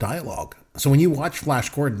his dialogue. So when you watch Flash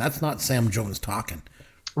Gordon, that's not Sam Jones talking.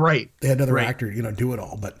 Right. They had another actor, do it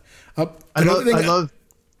all. But I love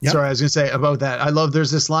Sorry, I was going to say about that. I love, there's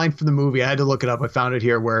this line from the movie. I had to look it up. I found it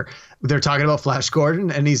here where they're talking about Flash Gordon.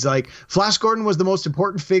 And he's like, Flash Gordon was the most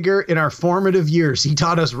important figure in our formative years. He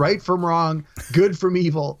taught us right from wrong, good from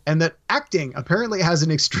evil. And that acting apparently has an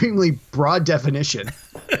extremely broad definition.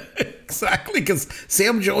 Exactly. Because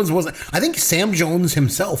Sam Jones I think Sam Jones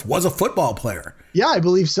himself was a football player. Yeah, I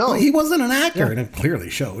believe so. Well, he wasn't an actor, and it clearly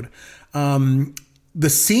showed. The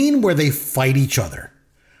scene where they fight each other.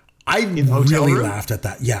 I really laughed at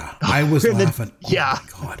that. Yeah, I was laughing. Yeah. Oh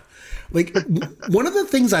my God. Like, one of the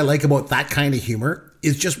things I like about that kind of humor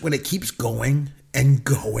is just when it keeps going and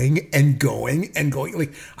going and going and going.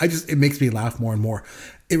 Like, it makes me laugh more and more.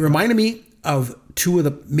 It reminded me of two of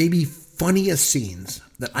the maybe funniest scenes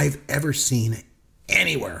that I've ever seen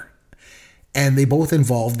anywhere. And they both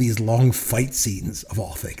involve these long fight scenes of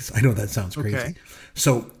all things. I know that sounds crazy. Okay.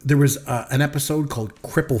 So there was an episode called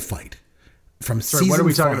Cripple Fight. From season what are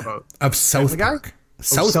we talking about? Of South Park.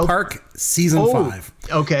 South Park season 5.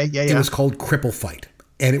 Okay, yeah. It was called Cripple Fight.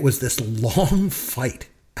 And it was this long fight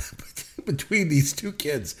between these two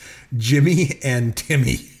kids, Jimmy and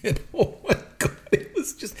Timmy. And oh my God, it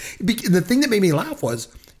was just, the thing that made me laugh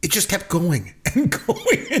was it just kept going and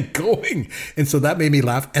going and going. And so that made me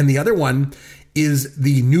laugh. And the other one is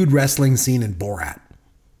the nude wrestling scene in Borat.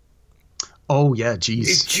 Oh, yeah,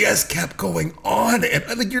 geez. It just kept going on. And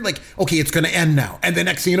I think you're like, okay, it's going to end now. And the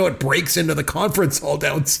next thing you know, it breaks into the conference hall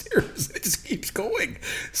downstairs. It just keeps going.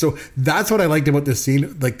 So that's what I liked about this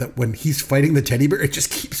scene. Like that when he's fighting the teddy bear, it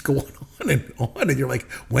just keeps going on and on. And you're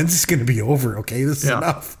like, when's this going to be over? Okay, this is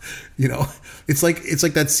enough. It's like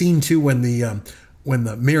that scene too when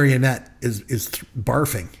the marionette is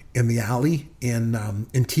barfing in the alley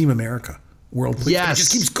in Team America. World Police. Yes. It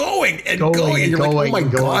just keeps going and going. And you're like, oh my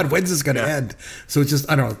God, when's this going to end? So it's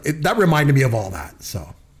just, I don't know. That reminded me of all that.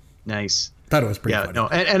 So nice. Thought it was pretty funny. No,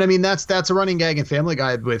 and I mean, that's a running gag in Family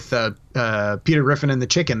Guy with Peter Griffin and the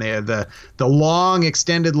chicken. They have the long,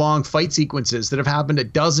 extended long fight sequences that have happened a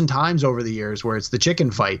dozen times over the years where it's the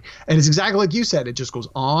chicken fight. And it's exactly like you said. It just goes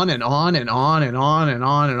on and on and on and on and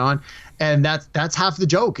on and on. And that's half the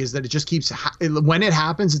joke is that it just keeps, when it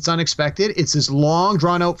happens, it's unexpected. It's this long,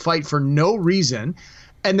 drawn-out fight for no reason.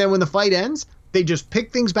 And then when the fight ends, they just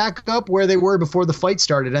pick things back up where they were before the fight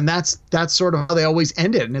started. And that's sort of how they always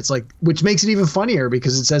end it. And it's like, which makes it even funnier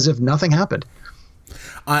because it's as if nothing happened.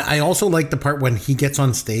 I also like the part when he gets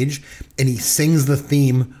on stage and he sings the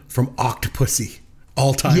theme from Octopussy,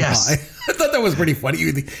 All Time High. I thought that was pretty funny.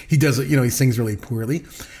 He does it, he sings really poorly.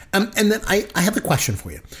 And then I have a question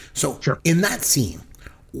for you. So in that scene,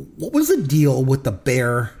 what was the deal with the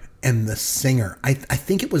bear and the singer? I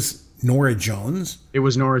think it was Norah Jones. It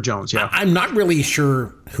was Norah Jones, yeah. I'm not really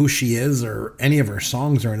sure who she is or any of her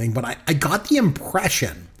songs or anything, but I got the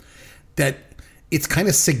impression that it's kind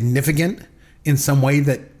of significant in some way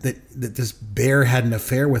that this bear had an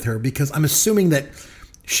affair with her, because I'm assuming that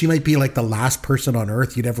she might be like the last person on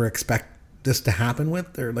earth you'd ever expect this to happen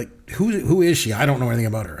with. Or like, who is she? I don't know anything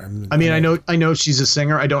about her. I know she's a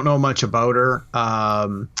singer. I don't know much about her.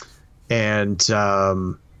 I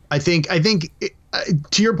think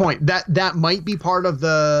to your point, that might be part of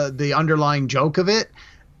the underlying joke of it.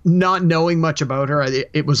 Not knowing much about her,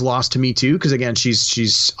 it was lost to me too. Because again,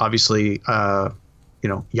 she's obviously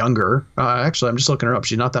younger. Actually, I'm just looking her up.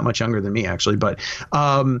 She's not that much younger than me, actually. But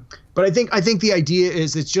I think the idea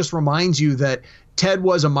is it just reminds you that Ted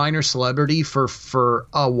was a minor celebrity for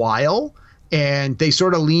a while, and they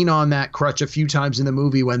sort of lean on that crutch a few times in the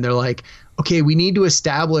movie when they're like, okay, we need to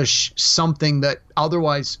establish something that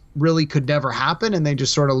otherwise really could never happen. And they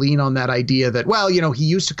just sort of lean on that idea that, well, he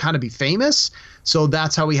used to kind of be famous, so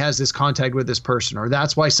that's how he has this contact with this person, or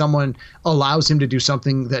that's why someone allows him to do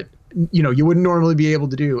something that, you wouldn't normally be able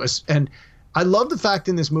to do. And I love the fact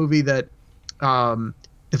in this movie that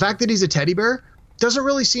the fact that he's a teddy bear doesn't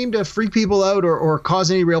really seem to freak people out or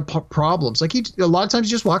cause any real problems. Like a lot of times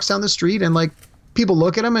he just walks down the street and like people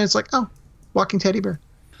look at him and it's like, oh, walking teddy bear.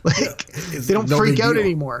 Like they don't no freak big out deal.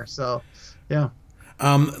 anymore. So, yeah.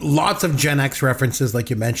 Lots of Gen X references, like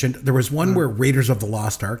you mentioned. There was one where Raiders of the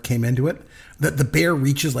Lost Ark came into it. The bear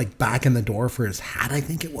reaches like back in the door for his hat, I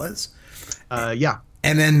think it was. Yeah.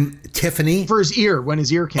 And then Tiffany. For his ear, when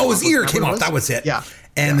his ear came off. Oh, his ear came what it off. That was it. Yeah.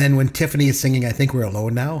 And then when Tiffany is singing, I think we're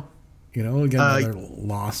alone now. You know, again, another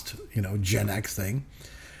lost, Gen X thing.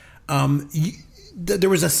 There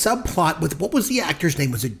was a subplot with, what was the actor's name?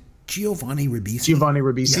 Was it Giovanni Ribisi? Giovanni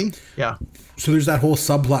Ribisi. Yeah. So there's that whole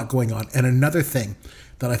subplot going on. And another thing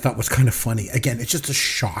that I thought was kind of funny, again, it's just a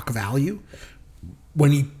shock value.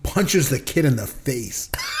 When he punches the kid in the face,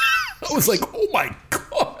 I was like, oh my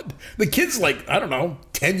God. The kid's like, I don't know,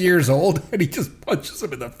 10 years old, and he just punches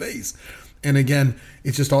him in the face. And again,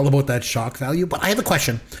 it's just all about that shock value. But I have a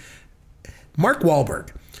question. Mark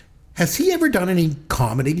Wahlberg, has he ever done any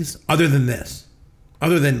comedies other than this?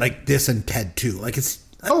 Other than like this and Ted 2? Like it's...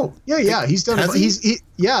 Oh, yeah. He's done. Has he?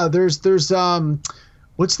 There's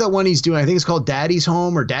what's that one he's doing? I think it's called Daddy's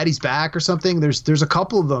Home or Daddy's Back or something. There's a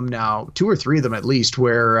couple of them now, 2 or 3 of them at least,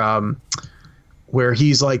 where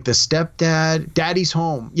he's like the stepdad. Daddy's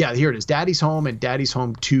Home. Yeah, here it is. Daddy's Home and Daddy's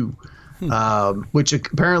Home 2, which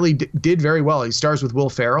apparently did very well. He stars with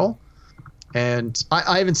Will Ferrell, and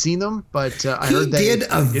I haven't seen them, but I heard they did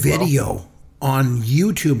a video well. on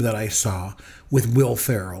YouTube that I saw with Will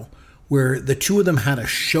Ferrell, where the two of them had a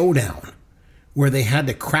showdown where they had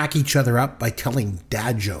to crack each other up by telling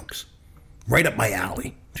dad jokes. Right up my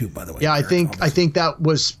alley, too, by the way. Yeah, I think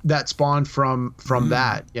that spawned from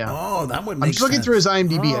that. Yeah. Oh, that would make sense. I'm just looking through his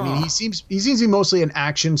IMDb. I mean, he seems to be mostly an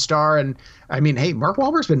action star, and I mean, hey, Mark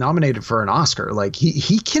Wahlberg's been nominated for an Oscar. Like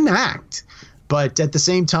he can act, but at the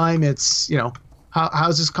same time, it's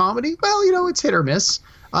how's his comedy? Well, it's hit or miss.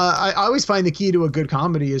 I always find the key to a good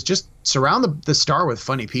comedy is just surround the star with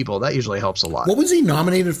funny people. That usually helps a lot. What was he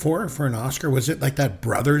nominated for an Oscar? Was it like that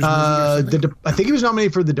Brothers movie or something? I think he was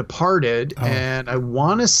nominated for The Departed, and I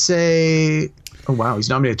want to say, oh wow, he's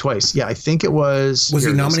nominated twice. Yeah, I think it was. Was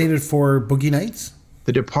he nominated for Boogie Nights?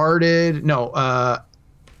 The Departed? No,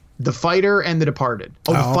 The Fighter and The Departed.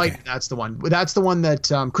 Oh, The Fighter. Okay. That's the one. That's the one that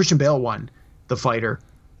Christian Bale won. The Fighter.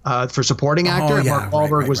 For supporting actor, and Mark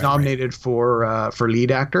Wahlberg was nominated for lead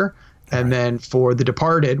actor, and then for The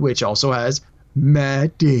Departed, which also has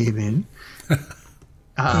Matt Damon.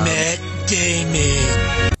 Matt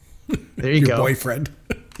Damon. There you Your go. boyfriend.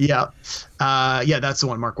 Yeah, that's the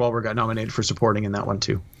one. Mark Wahlberg got nominated for supporting in that one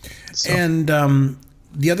too. So. And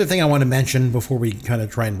the other thing I want to mention before we kind of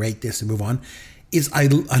try and rate this and move on is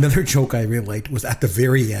another joke I really liked was at the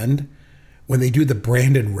very end when they do the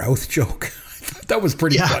Brandon Routh joke. That was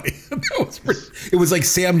pretty funny. It was like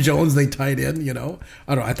Sam Jones they tied in, I don't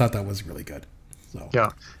know. I thought that was really good. So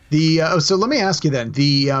yeah. So let me ask you then.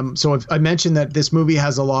 So I mentioned that this movie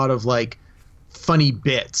has a lot of like funny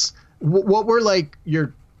bits. What were like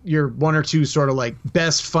your 1 or 2 sort of like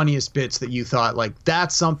best funniest bits that you thought like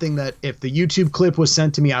that's something that if the YouTube clip was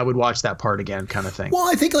sent to me, I would watch that part again, kind of thing? Well,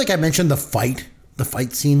 I think like I mentioned the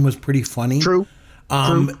fight scene was pretty funny. True.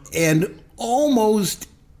 And almost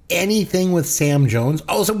anything with Sam Jones.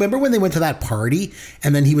 Also, remember when they went to that party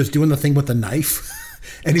and then he was doing the thing with the knife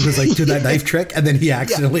and he was like, do that knife trick. And then he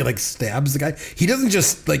accidentally like stabs the guy. He doesn't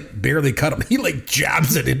just like barely cut him. He like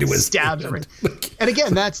jabs it into his stabs hand. It. And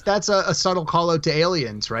again, that's a subtle call out to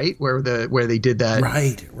Aliens, right? Where they did that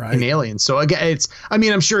right in Aliens. So again,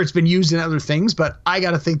 I'm sure it's been used in other things, but I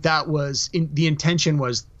got to think that was the intention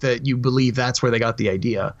was that you believe that's where they got the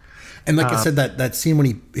idea. And like I said, that scene when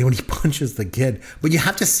he punches the kid, but you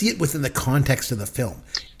have to see it within the context of the film.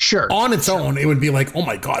 Sure. On its own, it would be like, oh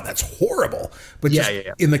my God, that's horrible. But just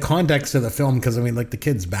in the context of the film, because I mean, like the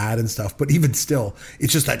kid's bad and stuff, but even still,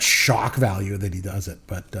 it's just that shock value that he does it.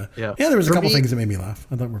 But there was a couple things that made me laugh.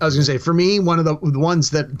 I was going to say, for me, one of the ones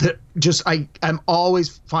that just I'm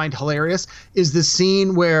always find hilarious is the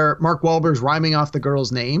scene where Mark Wahlberg's rhyming off the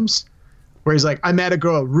girls' names. Where he's like, I met a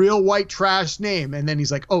girl, real white trash name. And then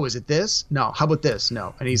he's like, oh, is it this? No. How about this?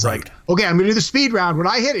 No. And he's like, okay, I'm going to do the speed round. When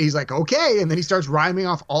I hit it, he's like, okay. And then he starts rhyming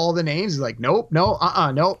off all the names. He's like, nope, no,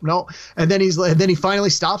 no. And then he finally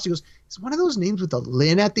stops. He goes, is one of those names with a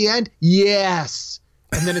Lynn at the end? Yes.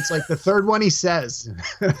 And then it's like the third one he says.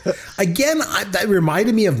 Again, that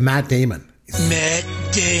reminded me of Matt Damon. Matt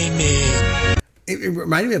Damon. It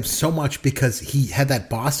reminded me of so much because he had that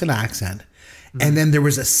Boston accent. And then there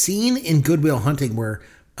was a scene in Good Will Hunting where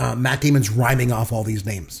Matt Damon's rhyming off all these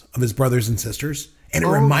names of his brothers and sisters. And it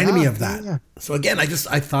reminded me of that. Yeah. So again, I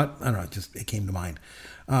thought, I don't know, it came to mind.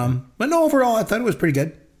 But no, overall, I thought it was pretty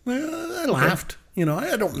good. I laughed. I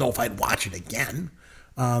don't know if I'd watch it again.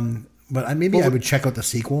 But maybe I would check out the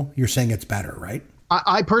sequel. You're saying it's better, right?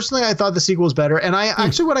 I personally, I thought the sequel was better. And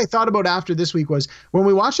actually what I thought about after this week was when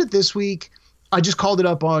we watched it this week, I just called it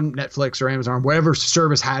up on Netflix or Amazon, whatever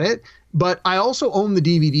service had it. But I also own the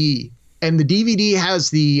DVD. And the DVD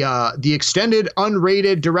has the extended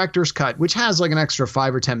unrated director's cut, which has like an extra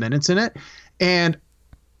 5 or 10 minutes in it. And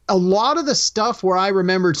a lot of the stuff where I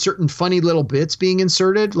remembered certain funny little bits being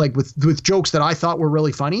inserted, like with jokes that I thought were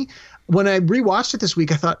really funny, when I rewatched it this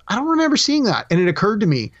week, I thought, I don't remember seeing that. And it occurred to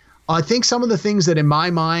me, I think some of the things that in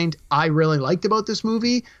my mind I really liked about this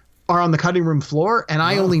movie are on the cutting room floor, and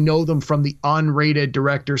I only know them from the unrated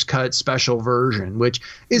director's cut special version, which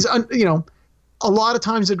is, a lot of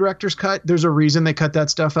times the director's cut, there's a reason they cut that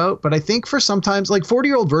stuff out. But I think for sometimes, like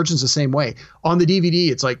 40-year-old versions the same way. On the DVD,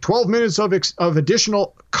 it's like 12 minutes of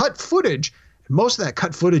additional cut footage. Most of that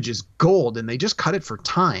cut footage is gold, and they just cut it for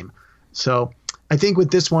time. So I think with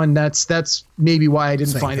this one, that's maybe why I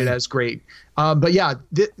didn't find it as great. But yeah,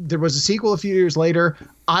 there was a sequel a few years later.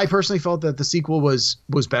 I personally felt that the sequel was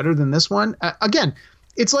better than this one. Again,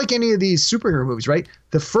 it's like any of these superhero movies, right?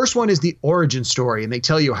 The first one is the origin story, and they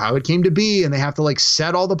tell you how it came to be, and they have to like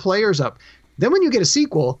set all the players up. Then when you get a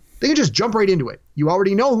sequel, they can just jump right into it. You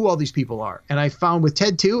already know who all these people are. And I found with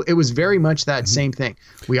Ted 2, it was very much that same thing.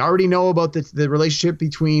 We already know about the relationship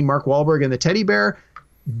between Mark Wahlberg and the teddy bear.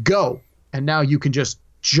 Go. And now you can just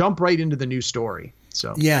jump right into the new story.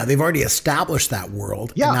 So yeah, they've already established that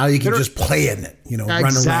world. Yeah, and now you can just play in it,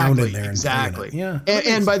 run around in there. Exactly. Yeah.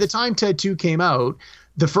 And by the time Ted 2 came out,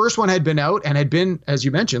 the first one had been out and had been, as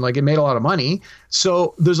you mentioned, like it made a lot of money.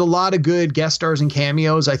 So there's a lot of good guest stars and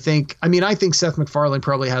cameos. I think Seth MacFarlane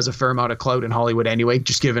probably has a fair amount of clout in Hollywood anyway,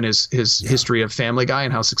 just given his history of Family Guy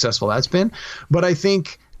and how successful that's been. But I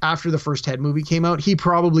think after the first Ted movie came out, he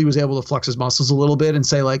probably was able to flex his muscles a little bit and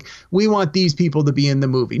say, like, we want these people to be in the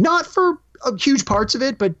movie. Not for huge parts of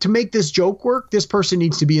it, but to make this joke work, this person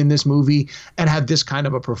needs to be in this movie and have this kind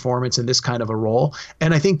of a performance and this kind of a role.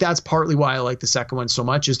 And I think that's partly why I like the second one so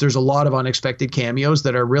much, is there's a lot of unexpected cameos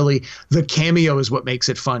that are really, the cameo is what makes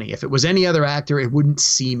it funny. If it was any other actor, it wouldn't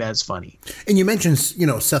seem as funny. And you mentioned,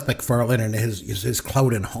 Seth MacFarlane and his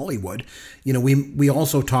clout in Hollywood. We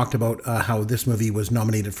also talked about how this movie was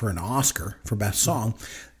nominated for an Oscar for Best Song.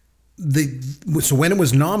 So when it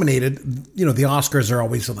was nominated, the Oscars are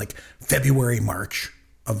always like February, March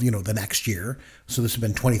of, the next year. So this has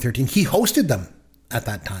been 2013. He hosted them at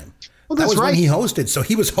that time. Well, that was right. When he hosted. So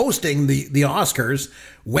he was hosting the Oscars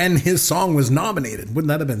when his song was nominated. Wouldn't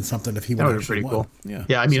that have been something if he would have been pretty cool? Yeah.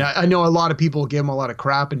 Yeah. I mean, I know a lot of people gave him a lot of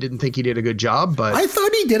crap and didn't think he did a good job, but I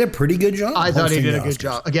thought he did a pretty good job. I thought he did a good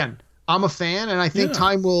job. Again, I'm a fan, and I think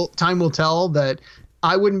time will tell that.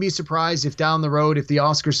 I wouldn't be surprised if down the road, if the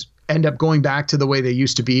Oscars end up going back to the way they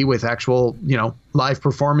used to be with actual, live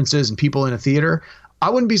performances and people in a theater. I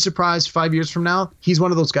wouldn't be surprised 5 years from now, he's one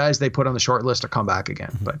of those guys they put on the short list to come back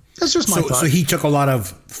again. But that's just my thought. So he took a lot of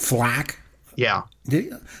flack. Yeah. Did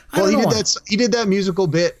he? Well, he did that musical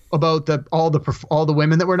bit about all the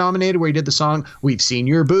women that were nominated, where he did the song "We've Seen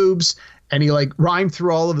Your Boobs," and he like rhymed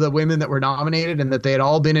through all of the women that were nominated and that they had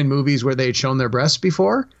all been in movies where they had shown their breasts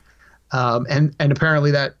before. And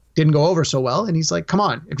apparently that didn't go over so well. And he's like, come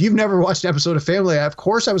on, if you've never watched an episode of Family Guy, of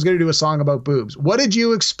course I was going to do a song about boobs. What did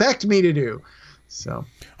you expect me to do? So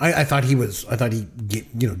I thought he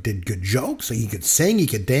did good jokes. So he could sing, he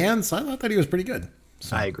could dance. I thought he was pretty good.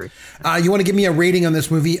 So, I agree. You want to give me a rating on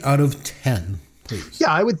this movie out of 10, please?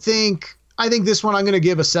 Yeah, I think this one I'm going to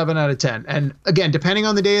give a 7 out of 10. And again, depending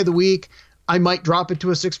on the day of the week, I might drop it to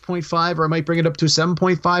a 6.5 or I might bring it up to a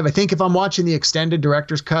 7.5. I think if I'm watching the extended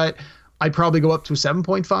director's cut, I'd probably go up to a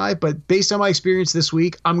 7.5, but based on my experience this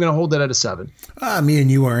week, I'm going to hold it at a 7. Me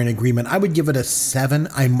and you are in agreement. I would give it a 7.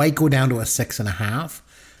 I might go down to a 6.5.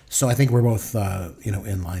 So I think we're both,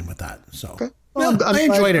 in line with that. So okay. Well, I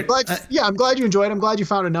enjoyed it. I'm glad you enjoyed it. I'm glad you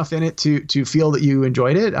found enough in it to feel that you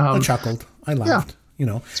enjoyed it. I chuckled. I laughed.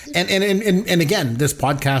 Yeah. And again, this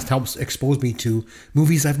podcast helps expose me to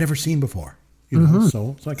movies I've never seen before.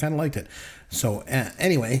 So I kind of liked it. So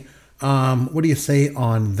anyway. What do you say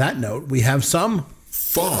on that note? We have some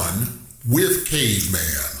fun with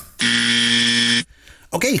Caveman.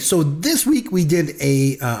 Okay, so this week we did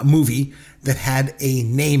a movie that had a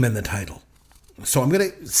name in the title. So I'm going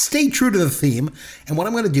to stay true to the theme. And what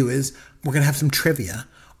I'm going to do is we're going to have some trivia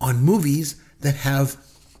on movies that have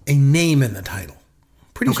a name in the title.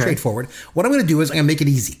 Pretty straightforward. What I'm going to do is I'm going to make it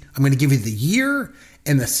easy. I'm going to give you the year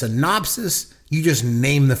and the synopsis. You just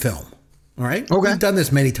name the film. All right. Okay. We've done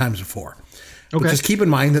this many times before. Okay. But just keep in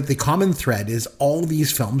mind that the common thread is all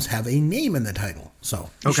these films have a name in the title. So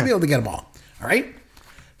you should be able to get them all. All right.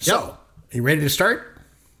 So are you ready to start?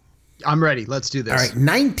 I'm ready. Let's do this. All right.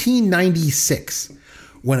 1996,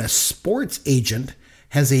 when a sports agent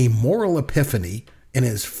has a moral epiphany and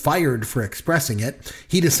is fired for expressing it,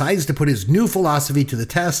 he decides to put his new philosophy to the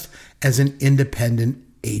test as an independent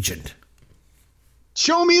agent.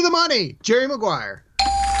 Show me the money, Jerry Maguire.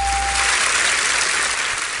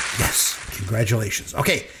 Yes, congratulations.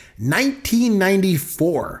 Okay,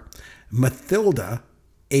 1994, Mathilda,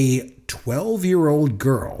 a 12-year-old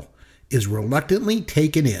girl, is reluctantly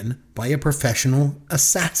taken in by a professional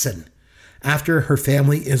assassin after her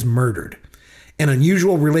family is murdered. An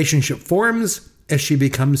unusual relationship forms as she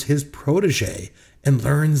becomes his protege and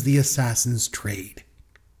learns the assassin's trade.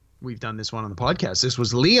 We've done this one on the podcast. This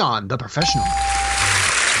was Leon, the professional.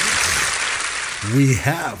 We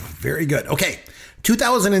have. Very good. Okay,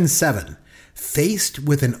 2007. Faced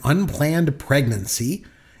with an unplanned pregnancy,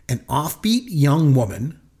 an offbeat young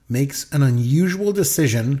woman makes an unusual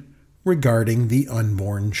decision regarding the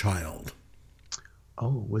unborn child.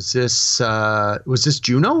 Oh, was this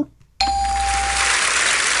Juno?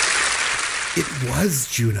 It was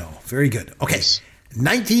Juno. Very good. Okay.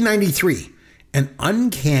 1993. An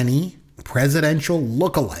uncanny presidential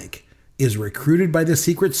lookalike is recruited by the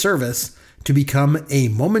Secret Service to become a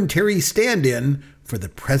momentary stand-in for the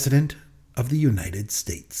President of the United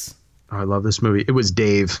States. Oh, I love this movie. It was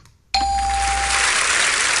Dave.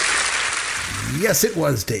 Yes, it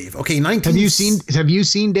was Dave. Okay, Have you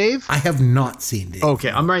seen Dave? I have not seen Dave. Okay,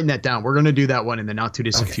 I'm writing that down. We're going to do that one in the not too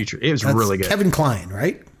distant future. It was really good. Kevin Kline,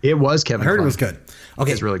 right? It was Kevin I heard Kline. it was good.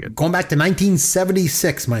 Okay, It's really good. Going back to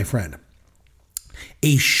 1976, my friend.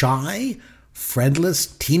 A shy, friendless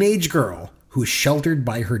teenage girl who is sheltered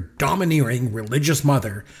by her domineering religious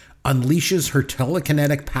mother unleashes her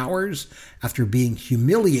telekinetic powers after being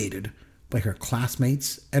humiliated by her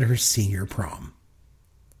classmates at her senior prom.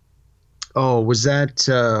 Oh, was that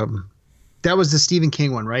that was the Stephen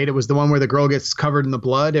King one, right? It was the one where the girl gets covered in the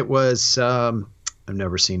blood. It was I've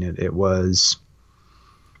never seen it. It was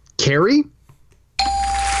Carrie.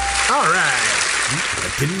 All right.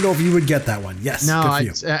 I didn't know if you would get that one. Yes. No,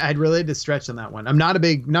 good for you. I'd really to stretch on that one. I'm not a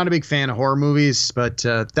big fan of horror movies, but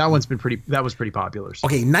that was pretty popular. So.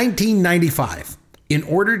 Okay, 1995. In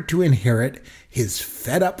order to inherit his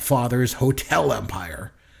fed-up father's hotel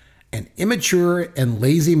empire, an immature and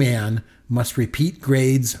lazy man must repeat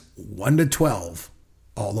grades 1 to 12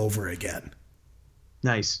 all over again.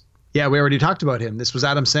 Nice. Yeah, we already talked about him. This was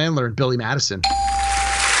Adam Sandler and Billy Madison.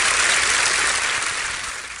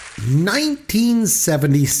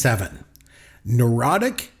 1977.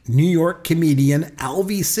 Neurotic New York comedian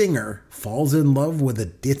Alvy Singer falls in love with a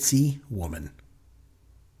ditzy woman.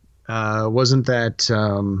 Wasn't that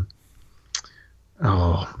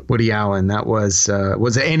Woody Allen? That was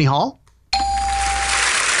it Annie Hall?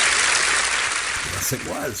 Yes, it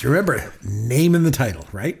was. Remember, name in the title,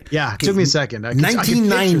 right? Yeah, it took me a second.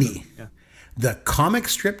 1990. Yeah. The comic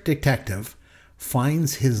strip detective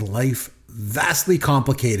finds his life vastly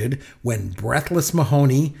complicated when breathless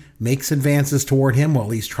Mahoney makes advances toward him while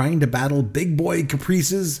he's trying to battle Big Boy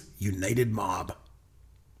Caprice's united mob.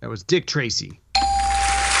 That was Dick Tracy.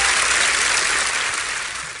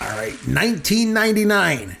 All right,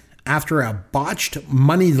 1999. After a botched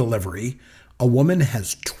money delivery, a woman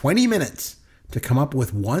has 20 minutes to come up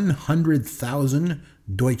with 100,000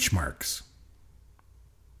 Deutschmarks.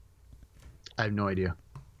 I have no idea.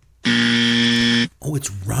 Oh,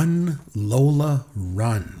 it's Run, Lola,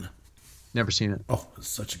 Run. Never seen it. Oh, it's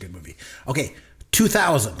such a good movie. Okay,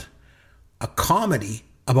 2000. A comedy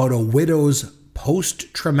about a widow's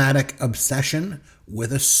post-traumatic obsession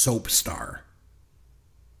with a soap star.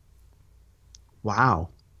 Wow.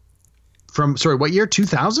 What year?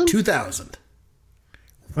 2000? 2000.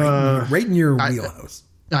 Right in your wheelhouse.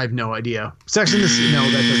 I have no idea. Sex and the City. No,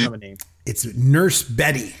 that doesn't have a name. It's Nurse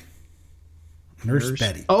Betty. Nurse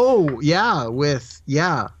Betty. Oh, yeah, with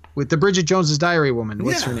the Bridget Jones's Diary woman.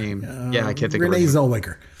 What's her name? I can't think of her Renee name.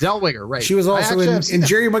 Zellweger. Zellweger, right. She was also in that.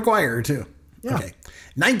 Jerry Maguire, too. Yeah. Okay.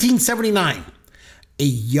 1979. A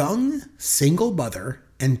young single mother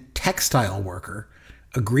and textile worker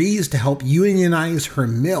agrees to help unionize her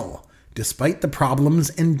mill despite the problems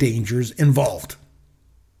and dangers involved.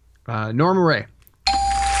 Norma Ray.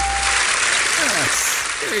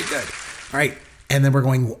 Yes. Very good. All right. And then we're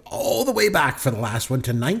going all the way back for the last one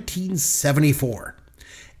to 1974.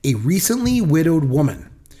 A recently widowed woman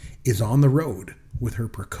is on the road with her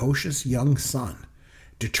precocious young son,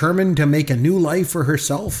 determined to make a new life for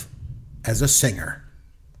herself as a singer.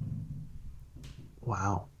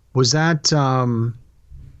 Wow. Was that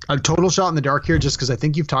a total shot in the dark here? Just because I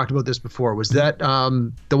think you've talked about this before. Was that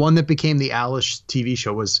the one that became the Alice TV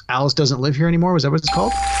show? Was Alice Doesn't Live Here Anymore? Was that what it's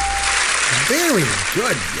called? Very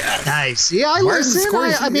good. Yes. Nice. Yeah, I Martin listen.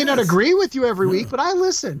 Scorsese, I may not yes. agree with you every week, but I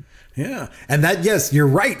listen. Yeah. And that, yes, you're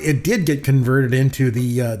right. It did get converted into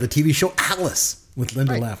the TV show Alice with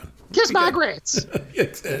Linda Lavin. Kiss my grits.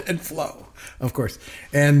 And Flo, of course.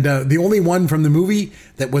 And the only one from the movie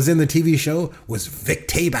that was in the TV show was Vic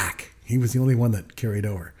Tayback. He was the only one that carried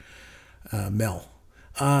over. Mel.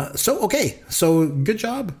 So good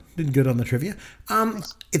job. Did good on the trivia.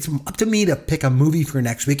 It's up to me to pick a movie for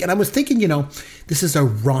next week. And I was thinking, this is a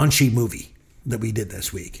raunchy movie that we did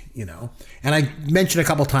this week, And I mentioned a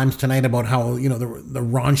couple times tonight about how, the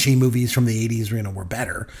raunchy movies from the 80s, were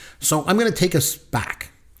better. So I'm going to take us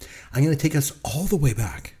back. I'm going to take us all the way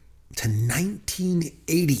back to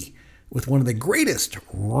 1980 with one of the greatest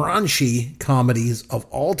raunchy comedies of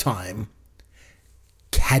all time,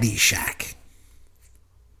 Caddyshack.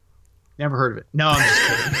 Never heard of it. No, I'm just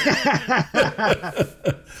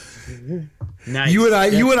kidding. Nice.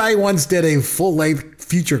 You and I once did a full-length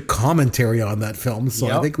feature commentary on that film, so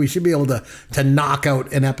I think we should be able to knock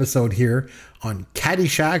out an episode here on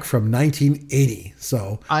Caddyshack from 1980.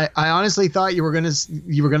 So I honestly thought you were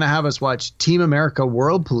gonna have us watch Team America: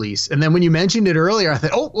 World Police, and then when you mentioned it earlier, I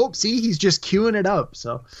thought, see, he's just queuing it up.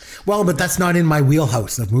 So, well, but that's not in my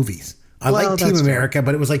wheelhouse of movies. I like Team America,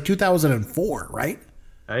 but it was like 2004, right?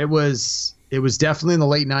 It was definitely in the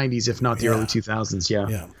late 90s, if not the early 2000s.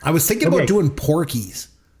 Yeah. I was thinking about doing Porky's.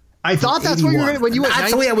 I thought that's what you were going to, when you went.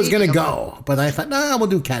 That's the way I was going to go, but I thought, we'll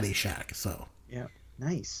do Caddyshack. So yeah,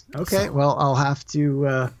 nice. Okay, well, I'll have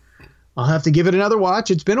to give it another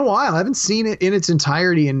watch. It's been a while. I haven't seen it in its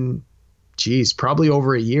entirety in, probably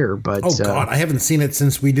over a year. But God, I haven't seen it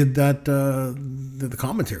since we did that the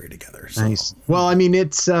commentary together. So. Nice. Well, I mean,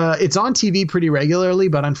 it's on TV pretty regularly,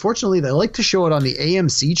 but unfortunately, they like to show it on the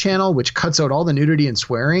AMC channel, which cuts out all the nudity and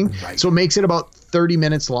swearing, so it makes it about 30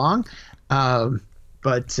 minutes long. I'll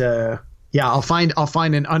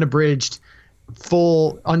find an unabridged,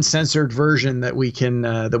 full, uncensored version that we can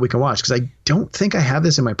watch, because I don't think I have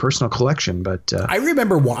this in my personal collection. But I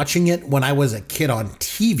remember watching it when I was a kid on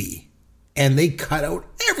TV. And they cut out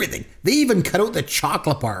everything. They even cut out the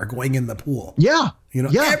chocolate bar going in the pool. Yeah.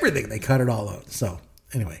 Everything. They cut it all out. So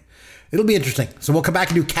anyway, it'll be interesting. So we'll come back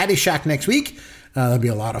and do Caddyshack next week. That'll be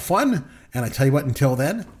a lot of fun. And I tell you what, until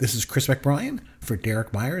then, this is Chris McBrien for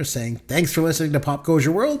Derek Myers saying thanks for listening to Pop Goes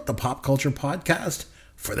Your World, the pop culture podcast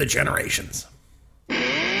for the generations.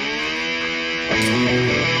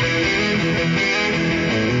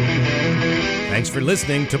 Thanks for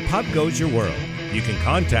listening to Pop Goes Your World. You can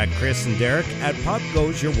contact Chris and Derek at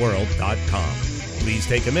popgoesyourworld.com. Please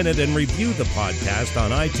take a minute and review the podcast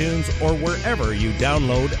on iTunes or wherever you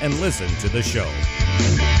download and listen to the show.